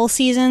travel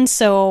season,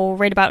 so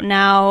right about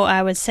now,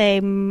 I would say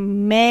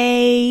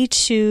May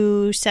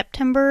to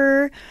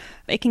September,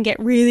 it can get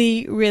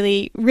really,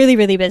 really, really,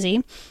 really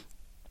busy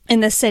in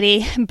the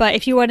city. But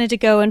if you wanted to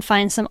go and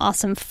find some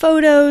awesome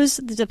photos,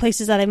 the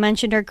places that I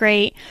mentioned are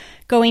great.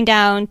 Going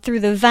down through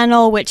the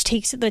Vennel,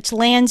 which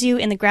lands you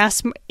in the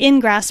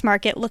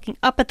Grassmarket, looking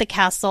up at the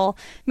castle.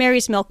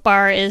 Mary's Milk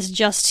Bar is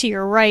just to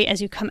your right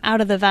as you come out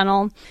of the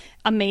Vennel.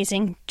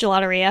 Amazing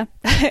gelateria.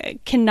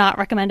 Cannot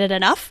recommend it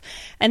enough.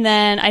 And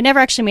then I never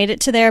actually made it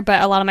to there, but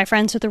a lot of my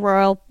friends with the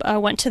Royal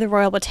went to the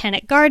Royal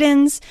Botanic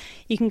Gardens.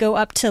 You can go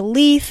up to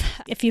Leith.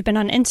 If you've been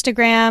on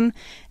Instagram,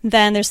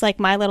 then there's like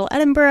My Little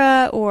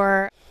Edinburgh,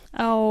 or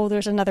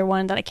there's another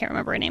one that I can't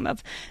remember the name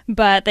of.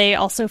 But they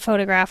also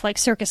photograph like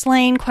Circus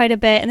Lane quite a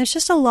bit. And there's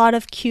just a lot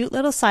of cute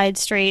little side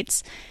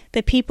streets.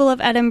 The people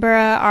of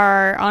Edinburgh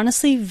are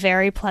honestly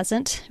very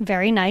pleasant,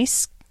 very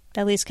nice,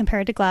 at least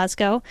compared to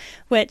Glasgow,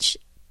 which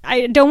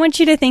I don't want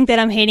you to think that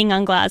I'm hating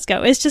on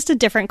Glasgow. It's just a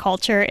different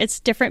culture. It's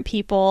different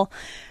people.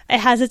 It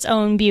has its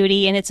own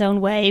beauty in its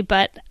own way,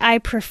 but I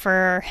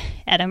prefer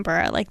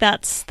Edinburgh. Like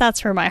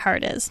that's where my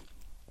heart is.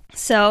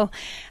 So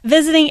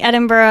visiting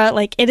Edinburgh,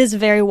 like it is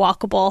very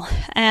walkable.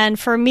 And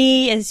for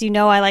me, as you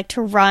know, I like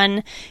to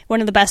run. One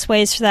of the best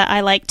ways that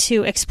I like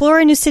to explore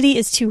a new city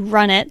is to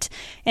run it.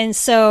 And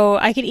so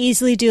I could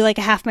easily do like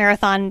a half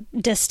marathon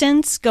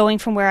distance going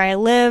from where I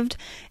lived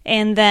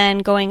and then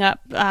going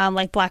up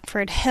like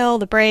Blackford Hill,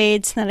 the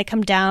Braids, and then I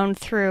come down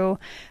through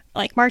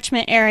like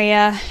Marchmont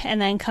area and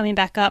then coming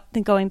back up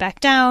and going back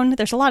down.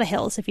 There's a lot of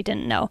hills, if you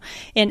didn't know,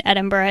 in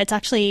Edinburgh. It's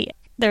actually,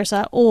 there's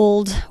a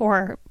old,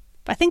 or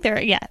I think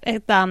they're,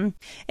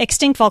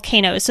 extinct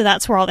volcanoes, so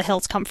that's where all the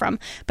hills come from.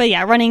 But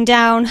yeah, running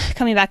down,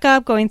 coming back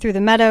up, going through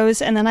the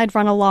meadows, and then I'd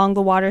run along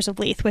the Waters of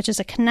Leith, which is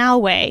a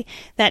canalway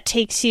that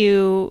takes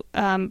you,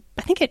 I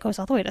think it goes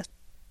all the way to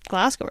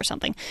Glasgow or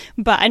something,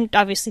 but I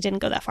obviously didn't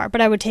go that far.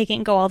 But I would take it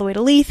and go all the way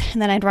to Leith,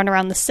 and then I'd run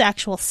around the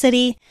actual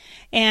city,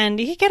 and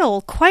you could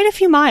get quite a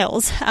few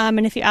miles.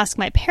 And if you ask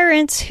my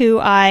parents, who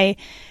I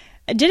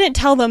didn't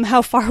tell them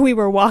how far we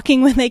were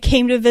walking when they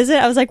came to visit.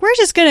 I was like, we're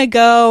just going to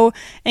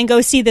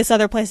go see this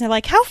other place. And they're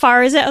like, how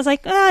far is it? I was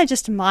like,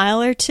 just a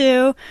mile or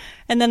two.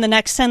 And then the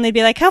next time they'd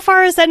be like, how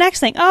far is that next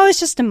thing? Oh, it's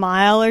just a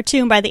mile or two.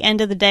 And by the end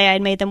of the day,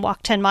 I'd made them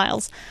walk 10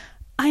 miles.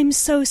 I'm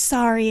so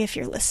sorry if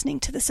you're listening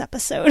to this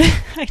episode.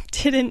 I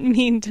didn't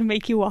mean to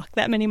make you walk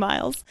that many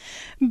miles.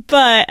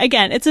 But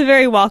again, it's a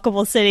very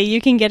walkable city.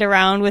 You can get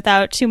around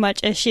without too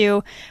much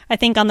issue. I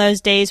think on those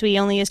days we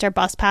only used our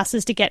bus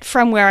passes to get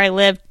from where I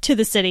lived to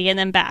the city and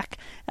then back.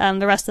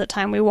 The rest of the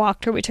time we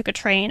walked or we took a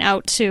train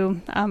out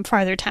to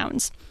farther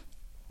towns.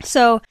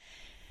 So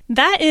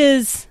that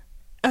is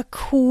a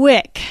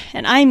quick,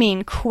 and I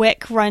mean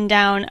quick,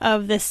 rundown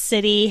of the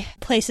city,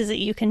 places that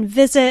you can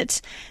visit.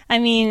 I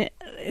mean,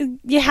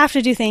 you have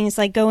to do things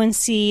like go and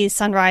see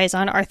sunrise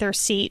on Arthur's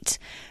Seat.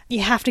 You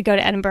have to go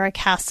to Edinburgh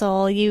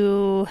Castle. And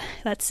you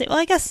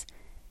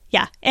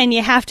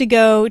have to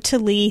go to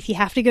Leith. You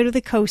have to go to the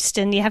coast,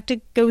 and you have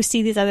to go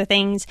see these other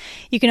things.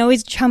 You can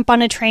always jump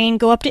on a train,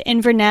 go up to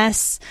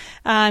Inverness.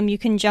 You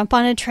can jump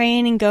on a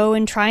train and go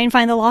and try and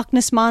find the Loch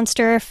Ness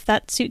Monster if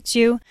that suits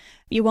you.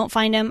 You won't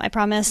find him, I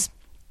promise.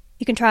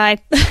 You can try,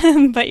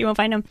 but you won't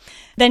find them.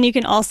 Then you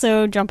can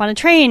also jump on a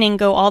train and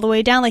go all the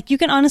way down. Like you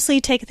can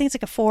honestly take, I think it's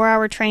like a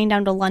 4-hour train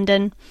down to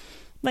London.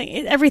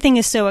 Everything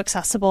is so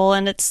accessible,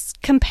 and it's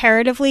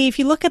comparatively, if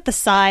you look at the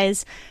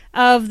size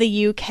of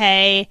the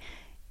UK,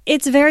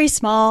 it's very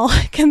small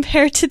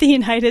compared to the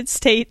United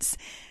States.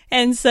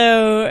 And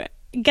so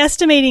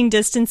guesstimating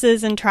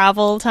distances and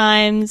travel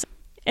times,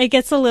 it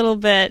gets a little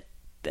bit,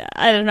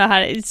 I don't know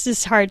it's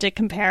just hard to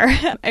compare.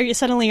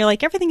 Suddenly you're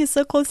like, everything is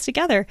so close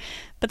together.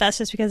 But that's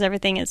just because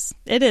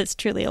it is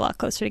truly a lot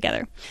closer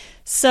together.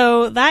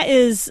 So that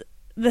is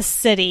the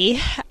city.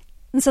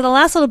 And so the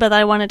last little bit that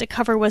I wanted to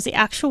cover was the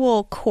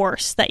actual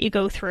course that you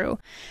go through.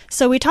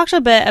 So we talked a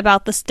bit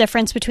about this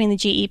difference between the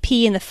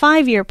GEP and the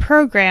 5-year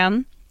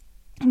program,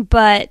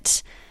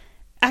 but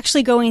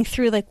actually going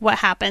through what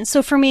happens.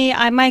 So for me,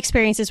 my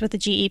experience is with the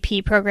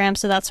GEP program,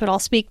 so that's what I'll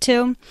speak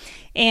to.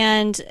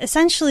 And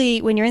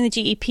essentially, when you're in the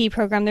GEP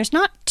program, there's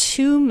not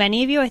too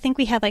many of you. I think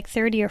we had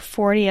 30 or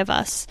 40 of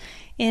us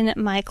in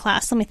my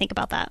class. Let me think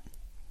about that.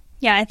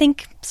 Yeah, I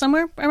think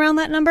somewhere around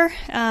that number.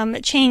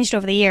 It changed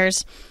over the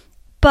years.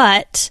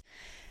 But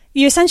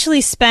you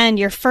essentially spend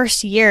your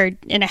first year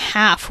and a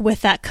half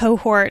with that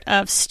cohort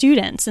of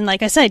students. And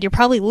like I said, you're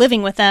probably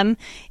living with them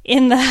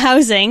in the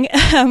housing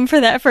for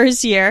that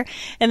first year.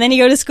 And then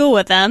you go to school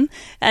with them.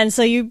 And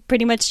so you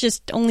pretty much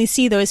just only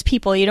see those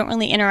people. You don't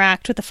really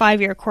interact with the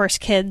 5-year course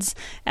kids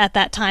at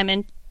that time.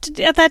 And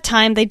at that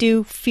time, they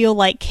do feel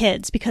like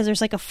kids because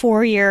there's a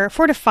 4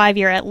 to 5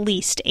 year at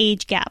least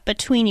age gap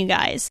between you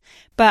guys.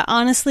 But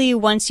honestly,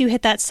 once you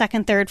hit that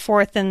second, third,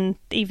 fourth, and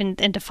even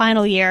into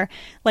final year,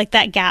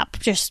 that gap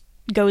just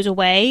goes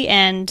away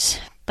and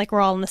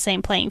we're all in the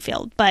same playing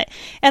field. But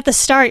at the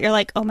start, you're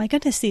like, oh my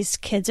goodness, these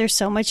kids are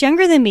so much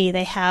younger than me.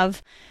 They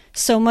have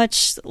so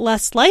much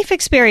less life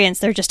experience.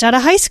 They're just out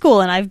of high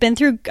school and I've been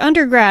through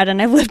undergrad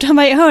and I've lived on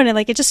my own. And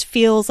it just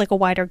feels like a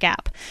wider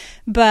gap.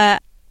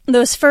 But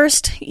those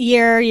first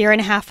year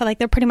and a half,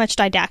 they're pretty much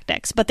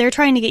didactics, but they're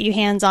trying to get you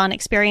hands-on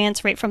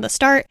experience right from the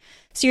start.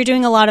 So you're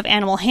doing a lot of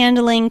animal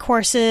handling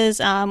courses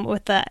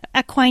with the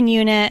equine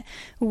unit,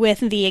 with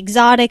the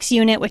exotics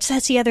unit, which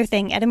that's the other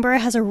thing. Edinburgh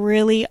has a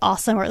really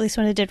awesome, or at least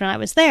when it did when I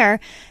was there,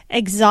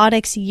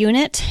 exotics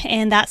unit.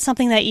 And that's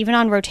something that even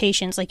on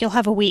rotations, you'll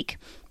have a week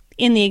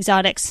in the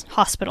exotics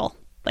hospital,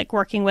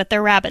 working with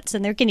their rabbits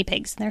and their guinea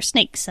pigs and their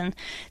snakes and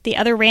the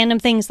other random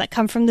things that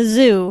come from the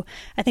zoo.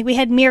 I think we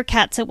had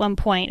meerkats at one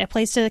point. I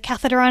placed a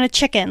catheter on a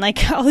chicken.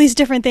 All these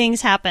different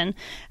things happen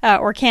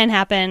or can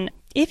happen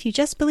if you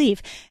just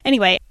believe.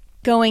 Anyway,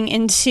 going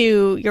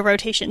into your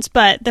rotations.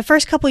 But the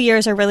first couple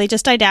years are really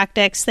just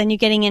didactics. Then you're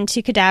getting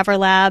into cadaver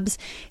labs.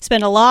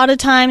 Spend a lot of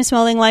time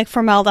smelling like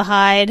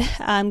formaldehyde,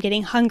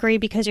 getting hungry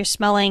because you're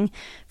smelling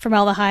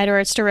formaldehyde or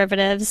its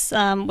derivatives,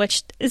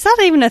 which is that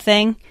even a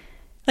thing?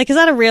 Is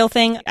that a real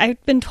thing?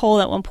 I've been told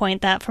at one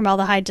point that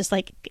formaldehyde just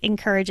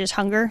encourages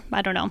hunger.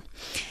 I don't know.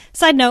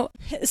 Side note.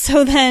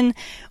 So then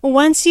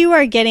once you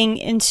are getting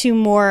into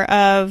more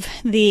of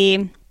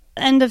the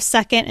end of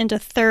second into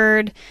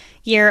third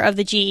year of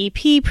the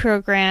GEP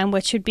program,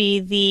 which would be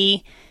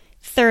the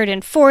third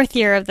and fourth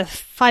year of the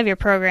 5-year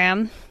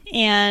program.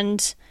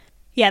 And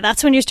yeah,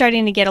 that's when you're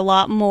starting to get a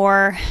lot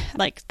more,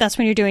 that's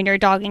when you're doing your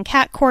dog and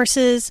cat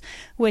courses,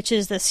 which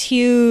is this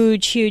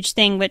huge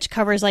thing which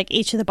covers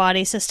each of the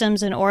body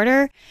systems in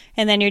order.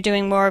 And then you're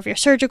doing more of your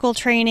surgical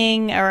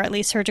training, or at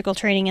least surgical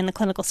training in the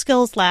clinical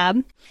skills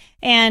lab.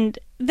 And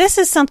this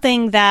is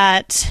something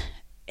that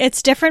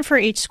it's different for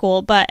each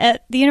school, but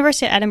at the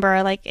University of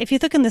Edinburgh, if you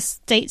look in the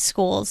state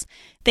schools,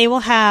 they will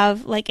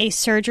have a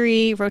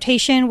surgery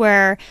rotation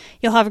where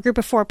you'll have a group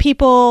of 4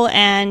 people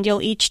and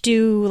you'll each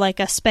do a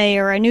spay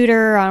or a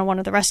neuter on one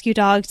of the rescue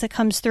dogs that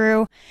comes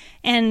through.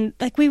 And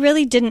we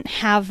really didn't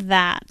have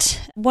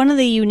that. One of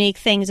the unique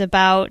things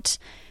about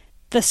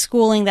the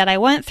schooling that I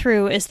went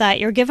through is that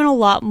you're given a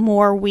lot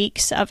more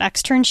weeks of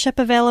externship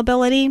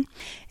availability.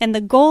 And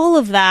the goal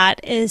of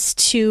that is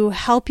to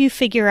help you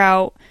figure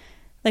out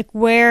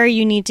where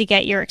you need to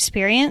get your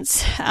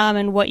experience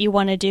and what you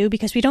want to do,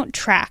 because we don't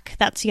track.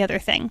 That's the other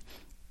thing.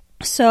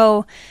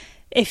 So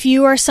if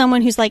you are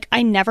someone who's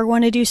I never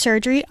want to do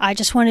surgery, I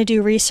just want to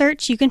do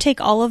research, you can take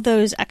all of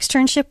those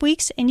externship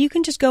weeks and you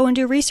can just go and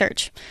do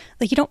research.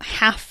 You don't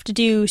have to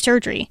do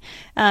surgery.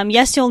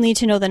 Yes, you'll need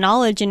to know the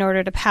knowledge in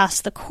order to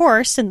pass the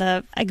course and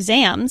the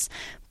exams,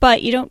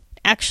 but you don't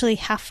actually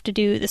have to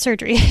do the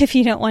surgery if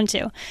you don't want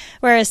to.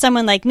 Whereas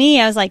someone like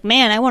me, I was like,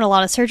 man, I want a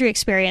lot of surgery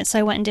experience. So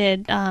I went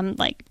and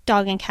did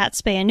dog and cat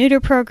spay and neuter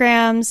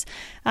programs.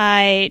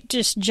 I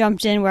just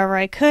jumped in wherever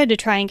I could to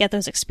try and get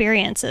those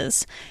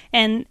experiences.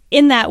 And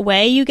in that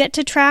way, you get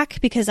to track,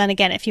 because then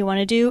again, if you want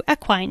to do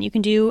equine, you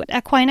can do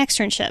equine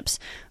externships.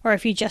 Or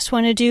if you just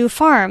want to do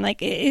farm,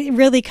 it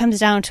really comes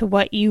down to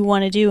what you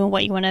want to do and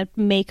what you want to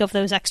make of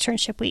those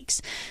externship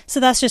weeks. So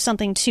that's just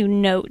something to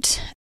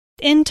note.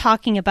 In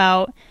talking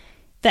about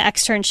the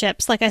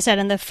externships, like I said,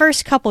 in the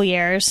first couple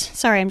years,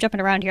 sorry, I'm jumping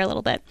around here a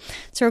little bit.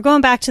 So we're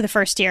going back to the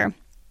first year.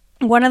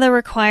 One of the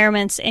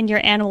requirements in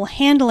your animal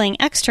handling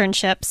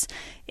externships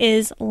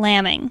is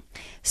lambing.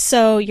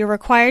 So you're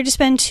required to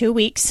spend 2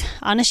 weeks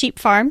on a sheep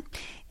farm,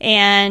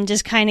 and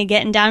just kind of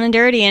getting down and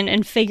dirty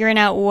and figuring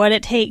out what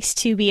it takes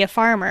to be a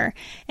farmer.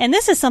 And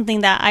this is something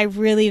that I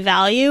really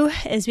value,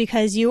 is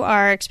because you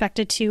are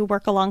expected to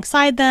work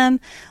alongside them,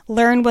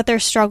 learn what their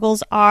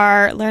struggles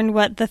are, learn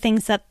what the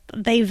things that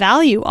they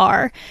value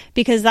are,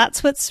 because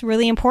that's what's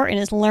really important,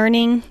 is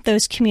learning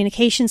those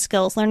communication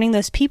skills, learning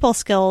those people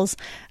skills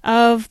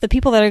of the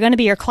people that are going to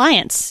be your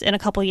clients in a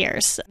couple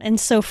years. And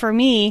so for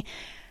me,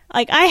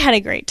 like, I had a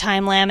great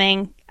time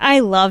lambing. I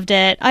loved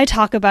it. I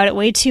talk about it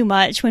way too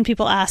much when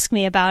people ask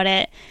me about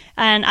it.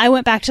 And I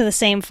went back to the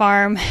same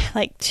farm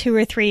like 2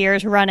 or 3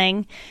 years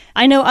running.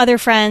 I know other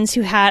friends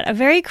who had a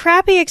very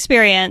crappy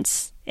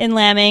experience in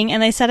lambing,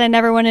 and they said, I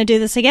never want to do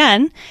this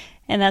again.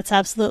 And that's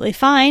absolutely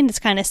fine. It's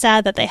kind of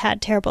sad that they had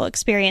terrible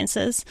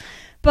experiences.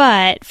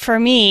 But for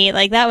me,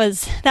 like, that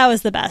was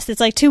the best.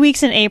 It's like 2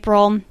 weeks in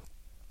April,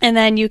 and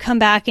then you come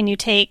back and you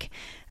take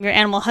your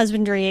animal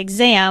husbandry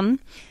exam.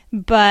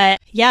 But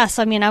yes,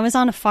 I mean, I was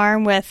on a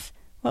farm with,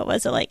 what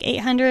was it, like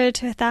 800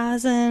 to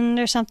 1,000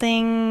 or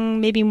something,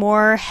 maybe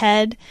more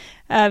head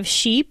of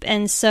sheep.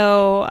 And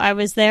so I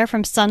was there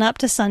from sunup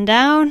to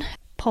sundown,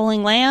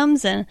 pulling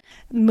lambs and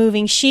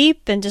moving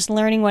sheep and just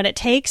learning what it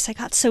takes. I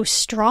got so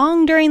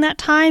strong during that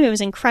time. It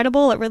was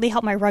incredible. It really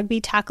helped my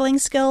rugby tackling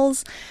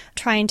skills,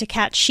 trying to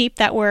catch sheep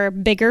that were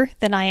bigger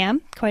than I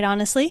am, quite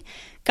honestly.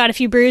 Got a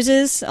few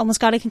bruises, almost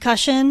got a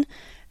concussion.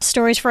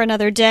 Stories for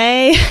another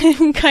day,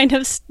 kind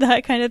of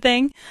that kind of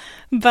thing.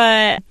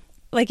 But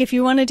like, if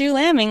you want to do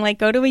lambing, like,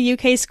 go to a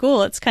UK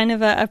school. It's kind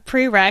of a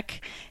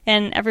prereq,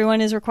 and everyone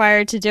is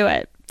required to do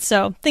it.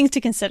 So things to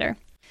consider.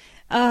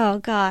 Oh,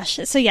 gosh.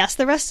 So yes,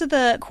 the rest of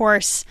the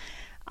course,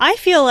 I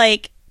feel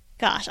like,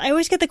 gosh, I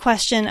always get the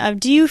question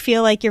of, do you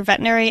feel like your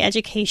veterinary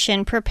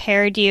education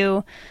prepared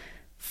you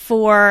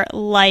for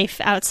life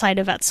outside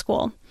of vet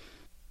school?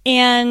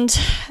 And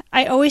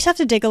I always have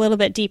to dig a little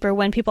bit deeper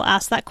when people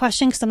ask that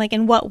question, because I'm like,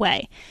 in what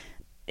way?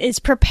 Is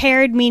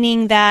prepared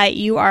meaning that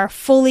you are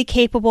fully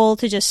capable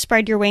to just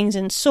spread your wings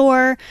and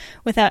soar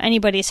without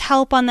anybody's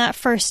help on that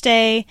first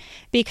day?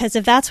 Because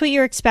if that's what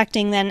you're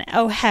expecting, then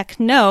oh heck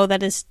no,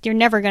 you're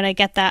never going to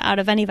get that out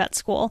of any vet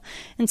school.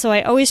 And so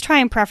I always try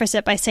and preface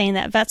it by saying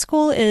that vet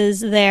school is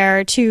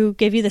there to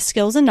give you the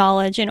skills and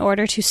knowledge in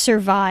order to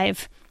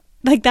survive.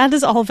 Like, that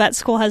is all vet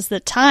school has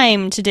the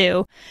time to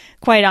do,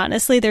 quite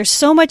honestly. There's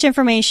so much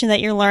information that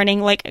you're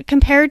learning, like,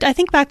 compared, I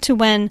think back to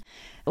when,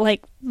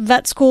 like,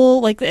 vet school,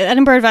 like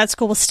Edinburgh Vet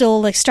School was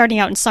still, like, starting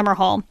out in summer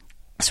hall.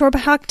 So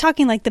we're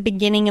talking, like, the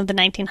beginning of the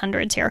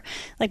 1900s here,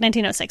 like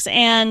 1906.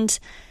 And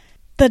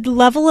the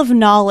level of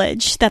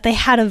knowledge that they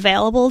had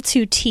available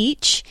to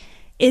teach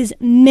is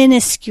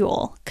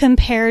minuscule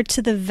compared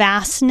to the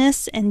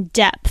vastness and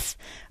depth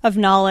of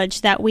knowledge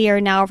that we are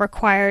now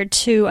required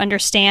to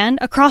understand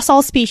across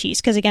all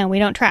species, because again, we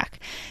don't track.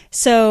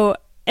 So,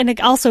 and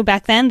also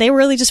back then, they were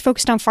really just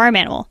focused on farm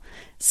animal.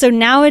 So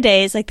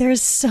nowadays, like,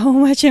 there's so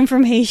much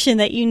information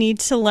that you need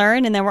to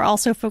learn, and then we're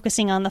also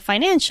focusing on the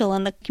financial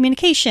and the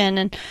communication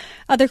and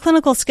other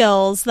clinical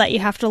skills that you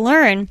have to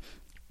learn.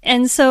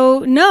 And so,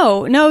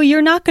 no,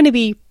 you're not going to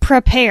be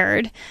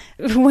prepared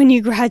when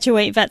you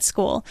graduate vet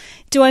school.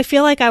 Do I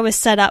feel like I was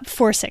set up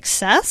for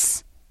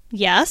success?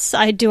 Yes.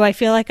 Do I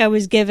feel like I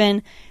was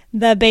given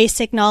the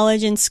basic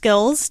knowledge and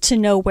skills to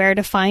know where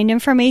to find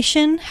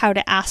information, how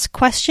to ask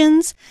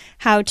questions,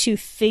 how to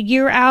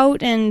figure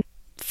out and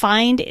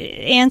find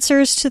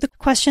answers to the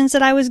questions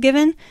that I was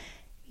given?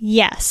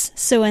 Yes.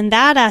 So in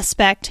that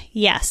aspect,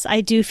 yes,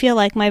 I do feel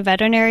like my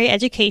veterinary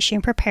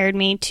education prepared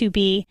me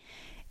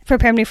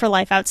for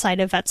life outside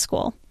of vet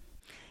school.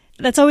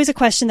 That's always a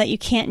question that you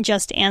can't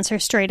just answer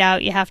straight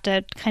out. You have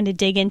to kind of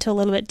dig into a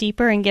little bit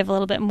deeper and give a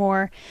little bit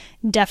more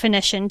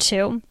definition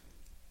to.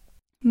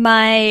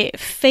 My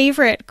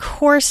favorite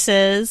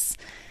courses,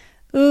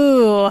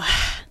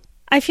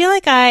 I feel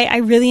like I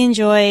really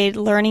enjoyed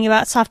learning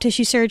about soft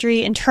tissue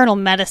surgery, internal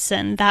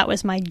medicine. That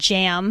was my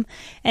jam.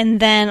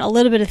 And then a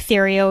little bit of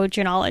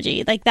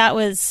theriogenology. Like, that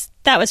was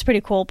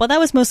pretty cool. But that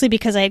was mostly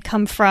because I had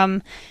come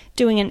from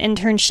doing an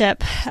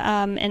internship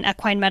in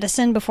equine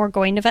medicine before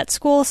going to vet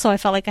school. So I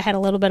felt like I had a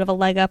little bit of a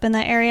leg up in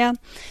that area.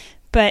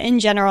 But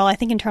in general, I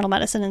think internal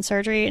medicine and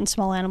surgery and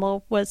small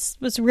animal was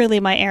really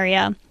my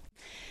area.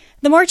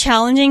 The more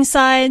challenging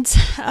sides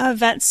of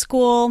vet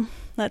school,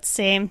 let's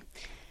see.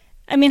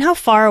 I mean, how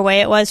far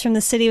away it was from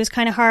the city was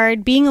kind of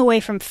hard. Being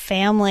away from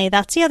family,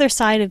 that's the other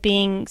side of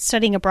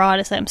studying abroad,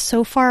 is that I'm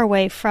so far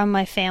away from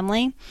my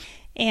family.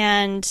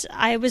 And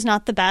I was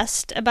not the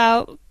best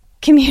about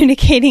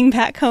communicating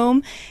back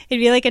home.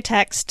 It'd be like a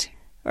text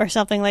or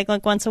something like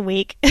once a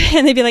week.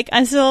 And they'd be like,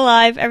 I'm still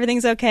alive.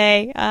 Everything's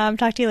okay.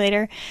 Talk to you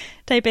later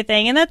type of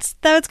thing. And that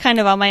was kind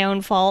of on my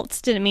own fault.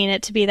 Didn't mean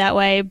it to be that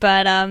way.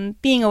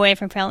 But being away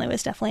from family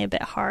was definitely a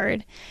bit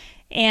hard.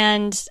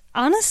 And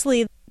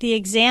honestly, the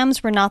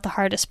exams were not the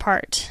hardest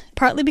part,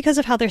 partly because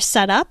of how they're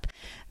set up.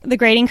 The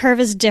grading curve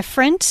is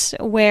different,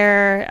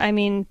 where, I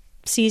mean,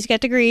 C's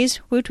get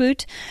degrees, woot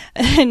woot.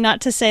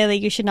 Not to say that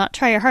you should not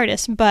try your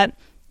hardest, but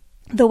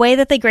the way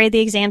that they grade the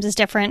exams is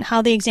different.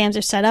 How the exams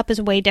are set up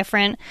is way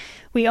different.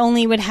 We'd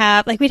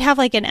have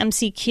like an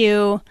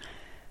MCQ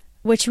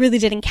which really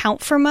didn't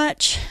count for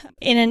much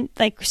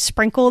like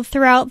sprinkled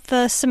throughout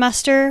the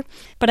semester,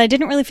 but I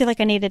didn't really feel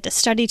like I needed to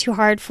study too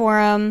hard for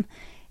them.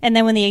 And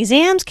then when the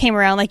exams came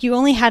around, like you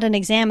only had an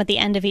exam at the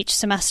end of each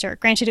semester.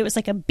 Granted, it was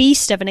like a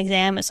beast of an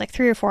exam. It was like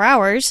 3 or 4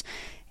 hours,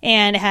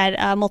 and it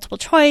had multiple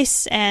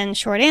choice and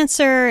short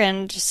answer,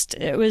 and just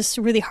it was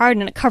really hard,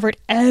 and it covered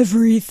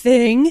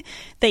everything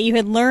that you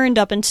had learned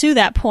up until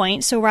that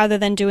point. So rather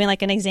than doing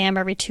like an exam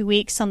every 2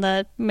 weeks on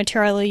the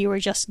material you were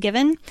just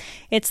given,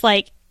 it's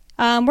like,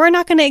 we're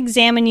not going to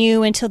examine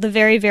you until the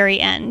very, very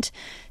end.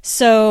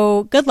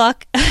 So good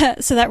luck.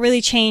 So that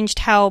really changed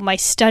how my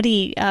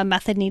study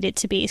method needed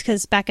to be,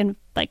 because back in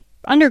like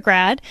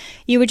undergrad,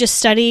 you would just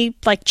study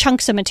like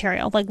chunks of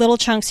material, like little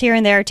chunks here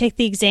and there, take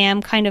the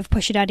exam, kind of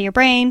push it out of your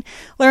brain,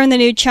 learn the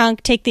new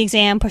chunk, take the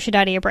exam, push it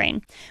out of your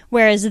brain.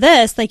 Whereas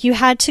this, like you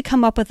had to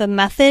come up with a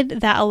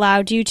method that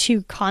allowed you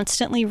to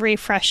constantly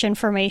refresh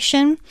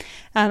information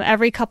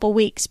every couple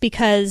weeks,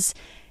 because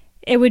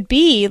it would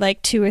be like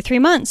 2 or 3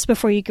 months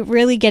before you could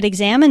really get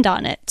examined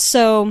on it.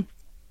 So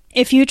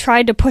if you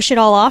tried to push it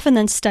all off and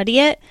then study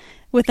it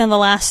within the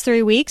last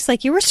 3 weeks,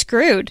 like you were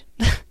screwed.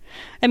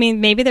 I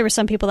mean, maybe there were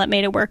some people that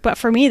made it work, but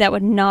for me, that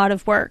would not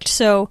have worked.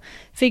 So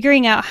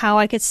figuring out how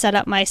I could set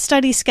up my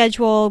study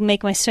schedule,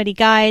 make my study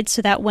guide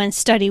so that when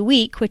study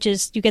week, which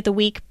is you get the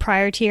week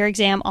prior to your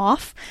exam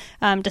off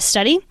to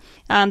study,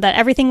 that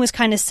everything was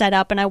kind of set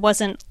up and I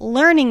wasn't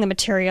learning the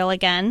material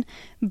again,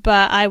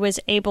 but I was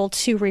able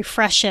to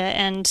refresh it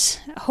and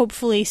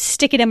hopefully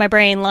stick it in my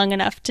brain long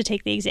enough to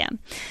take the exam.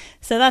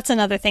 So that's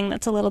another thing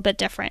that's a little bit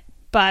different.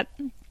 But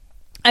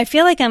I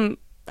feel like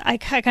I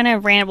kind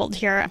of rambled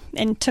here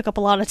and took up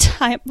a lot of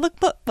time.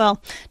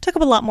 Took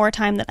up a lot more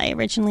time than I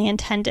originally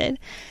intended.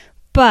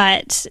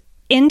 But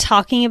in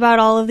talking about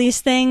all of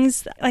these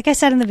things, like I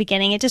said in the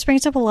beginning, it just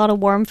brings up a lot of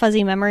warm,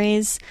 fuzzy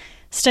memories.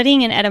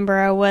 Studying in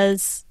Edinburgh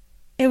was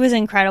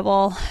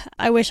incredible.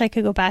 I wish I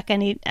could go back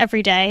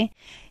every day,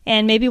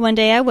 and maybe one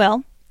day I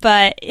will.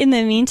 But in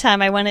the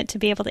meantime, I wanted to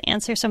be able to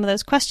answer some of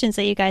those questions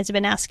that you guys have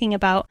been asking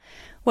about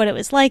what it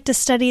was like to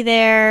study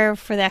there,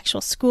 for the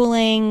actual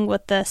schooling,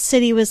 what the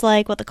city was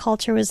like, what the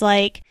culture was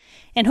like.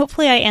 And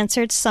hopefully I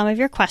answered some of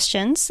your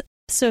questions.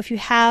 So if you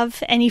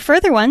have any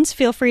further ones,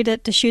 feel free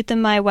to shoot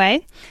them my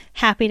way.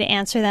 Happy to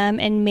answer them.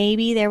 And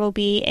maybe there will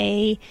be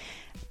a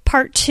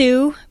part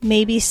 2,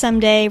 maybe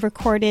someday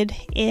recorded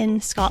in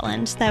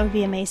Scotland. That would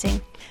be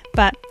amazing.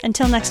 But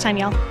until next time,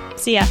 y'all.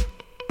 See ya.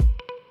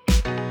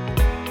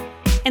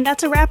 And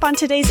that's a wrap on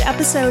today's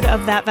episode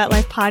of That Vet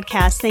Life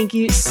podcast. Thank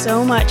you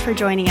so much for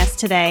joining us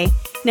today.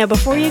 Now,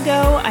 before you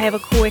go, I have a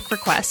quick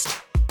request.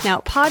 Now,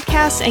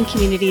 podcasts and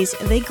communities,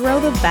 they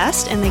grow the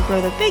best and they grow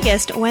the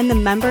biggest when the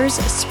members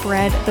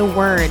spread the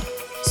word.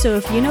 So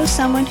if you know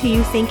someone who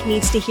you think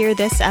needs to hear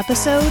this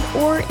episode,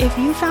 or if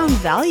you found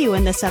value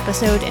in this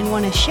episode and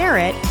want to share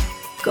it,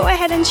 go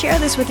ahead and share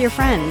this with your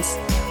friends.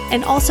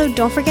 And also,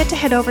 don't forget to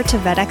head over to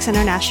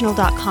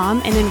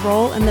vetxinternational.com and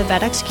enroll in the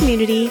VetX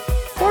community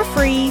for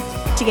free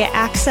to get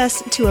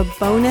access to a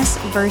bonus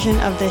version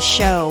of this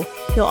show.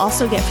 You'll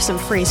also get some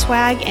free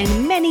swag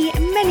and many,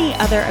 many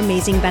other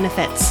amazing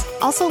benefits.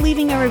 Also,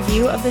 leaving a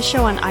review of the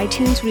show on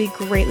iTunes would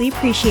be greatly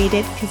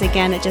appreciated, because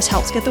again, it just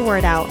helps get the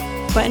word out.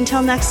 But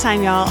until next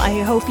time, y'all,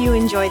 I hope you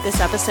enjoyed this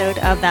episode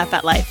of That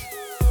Vet Life.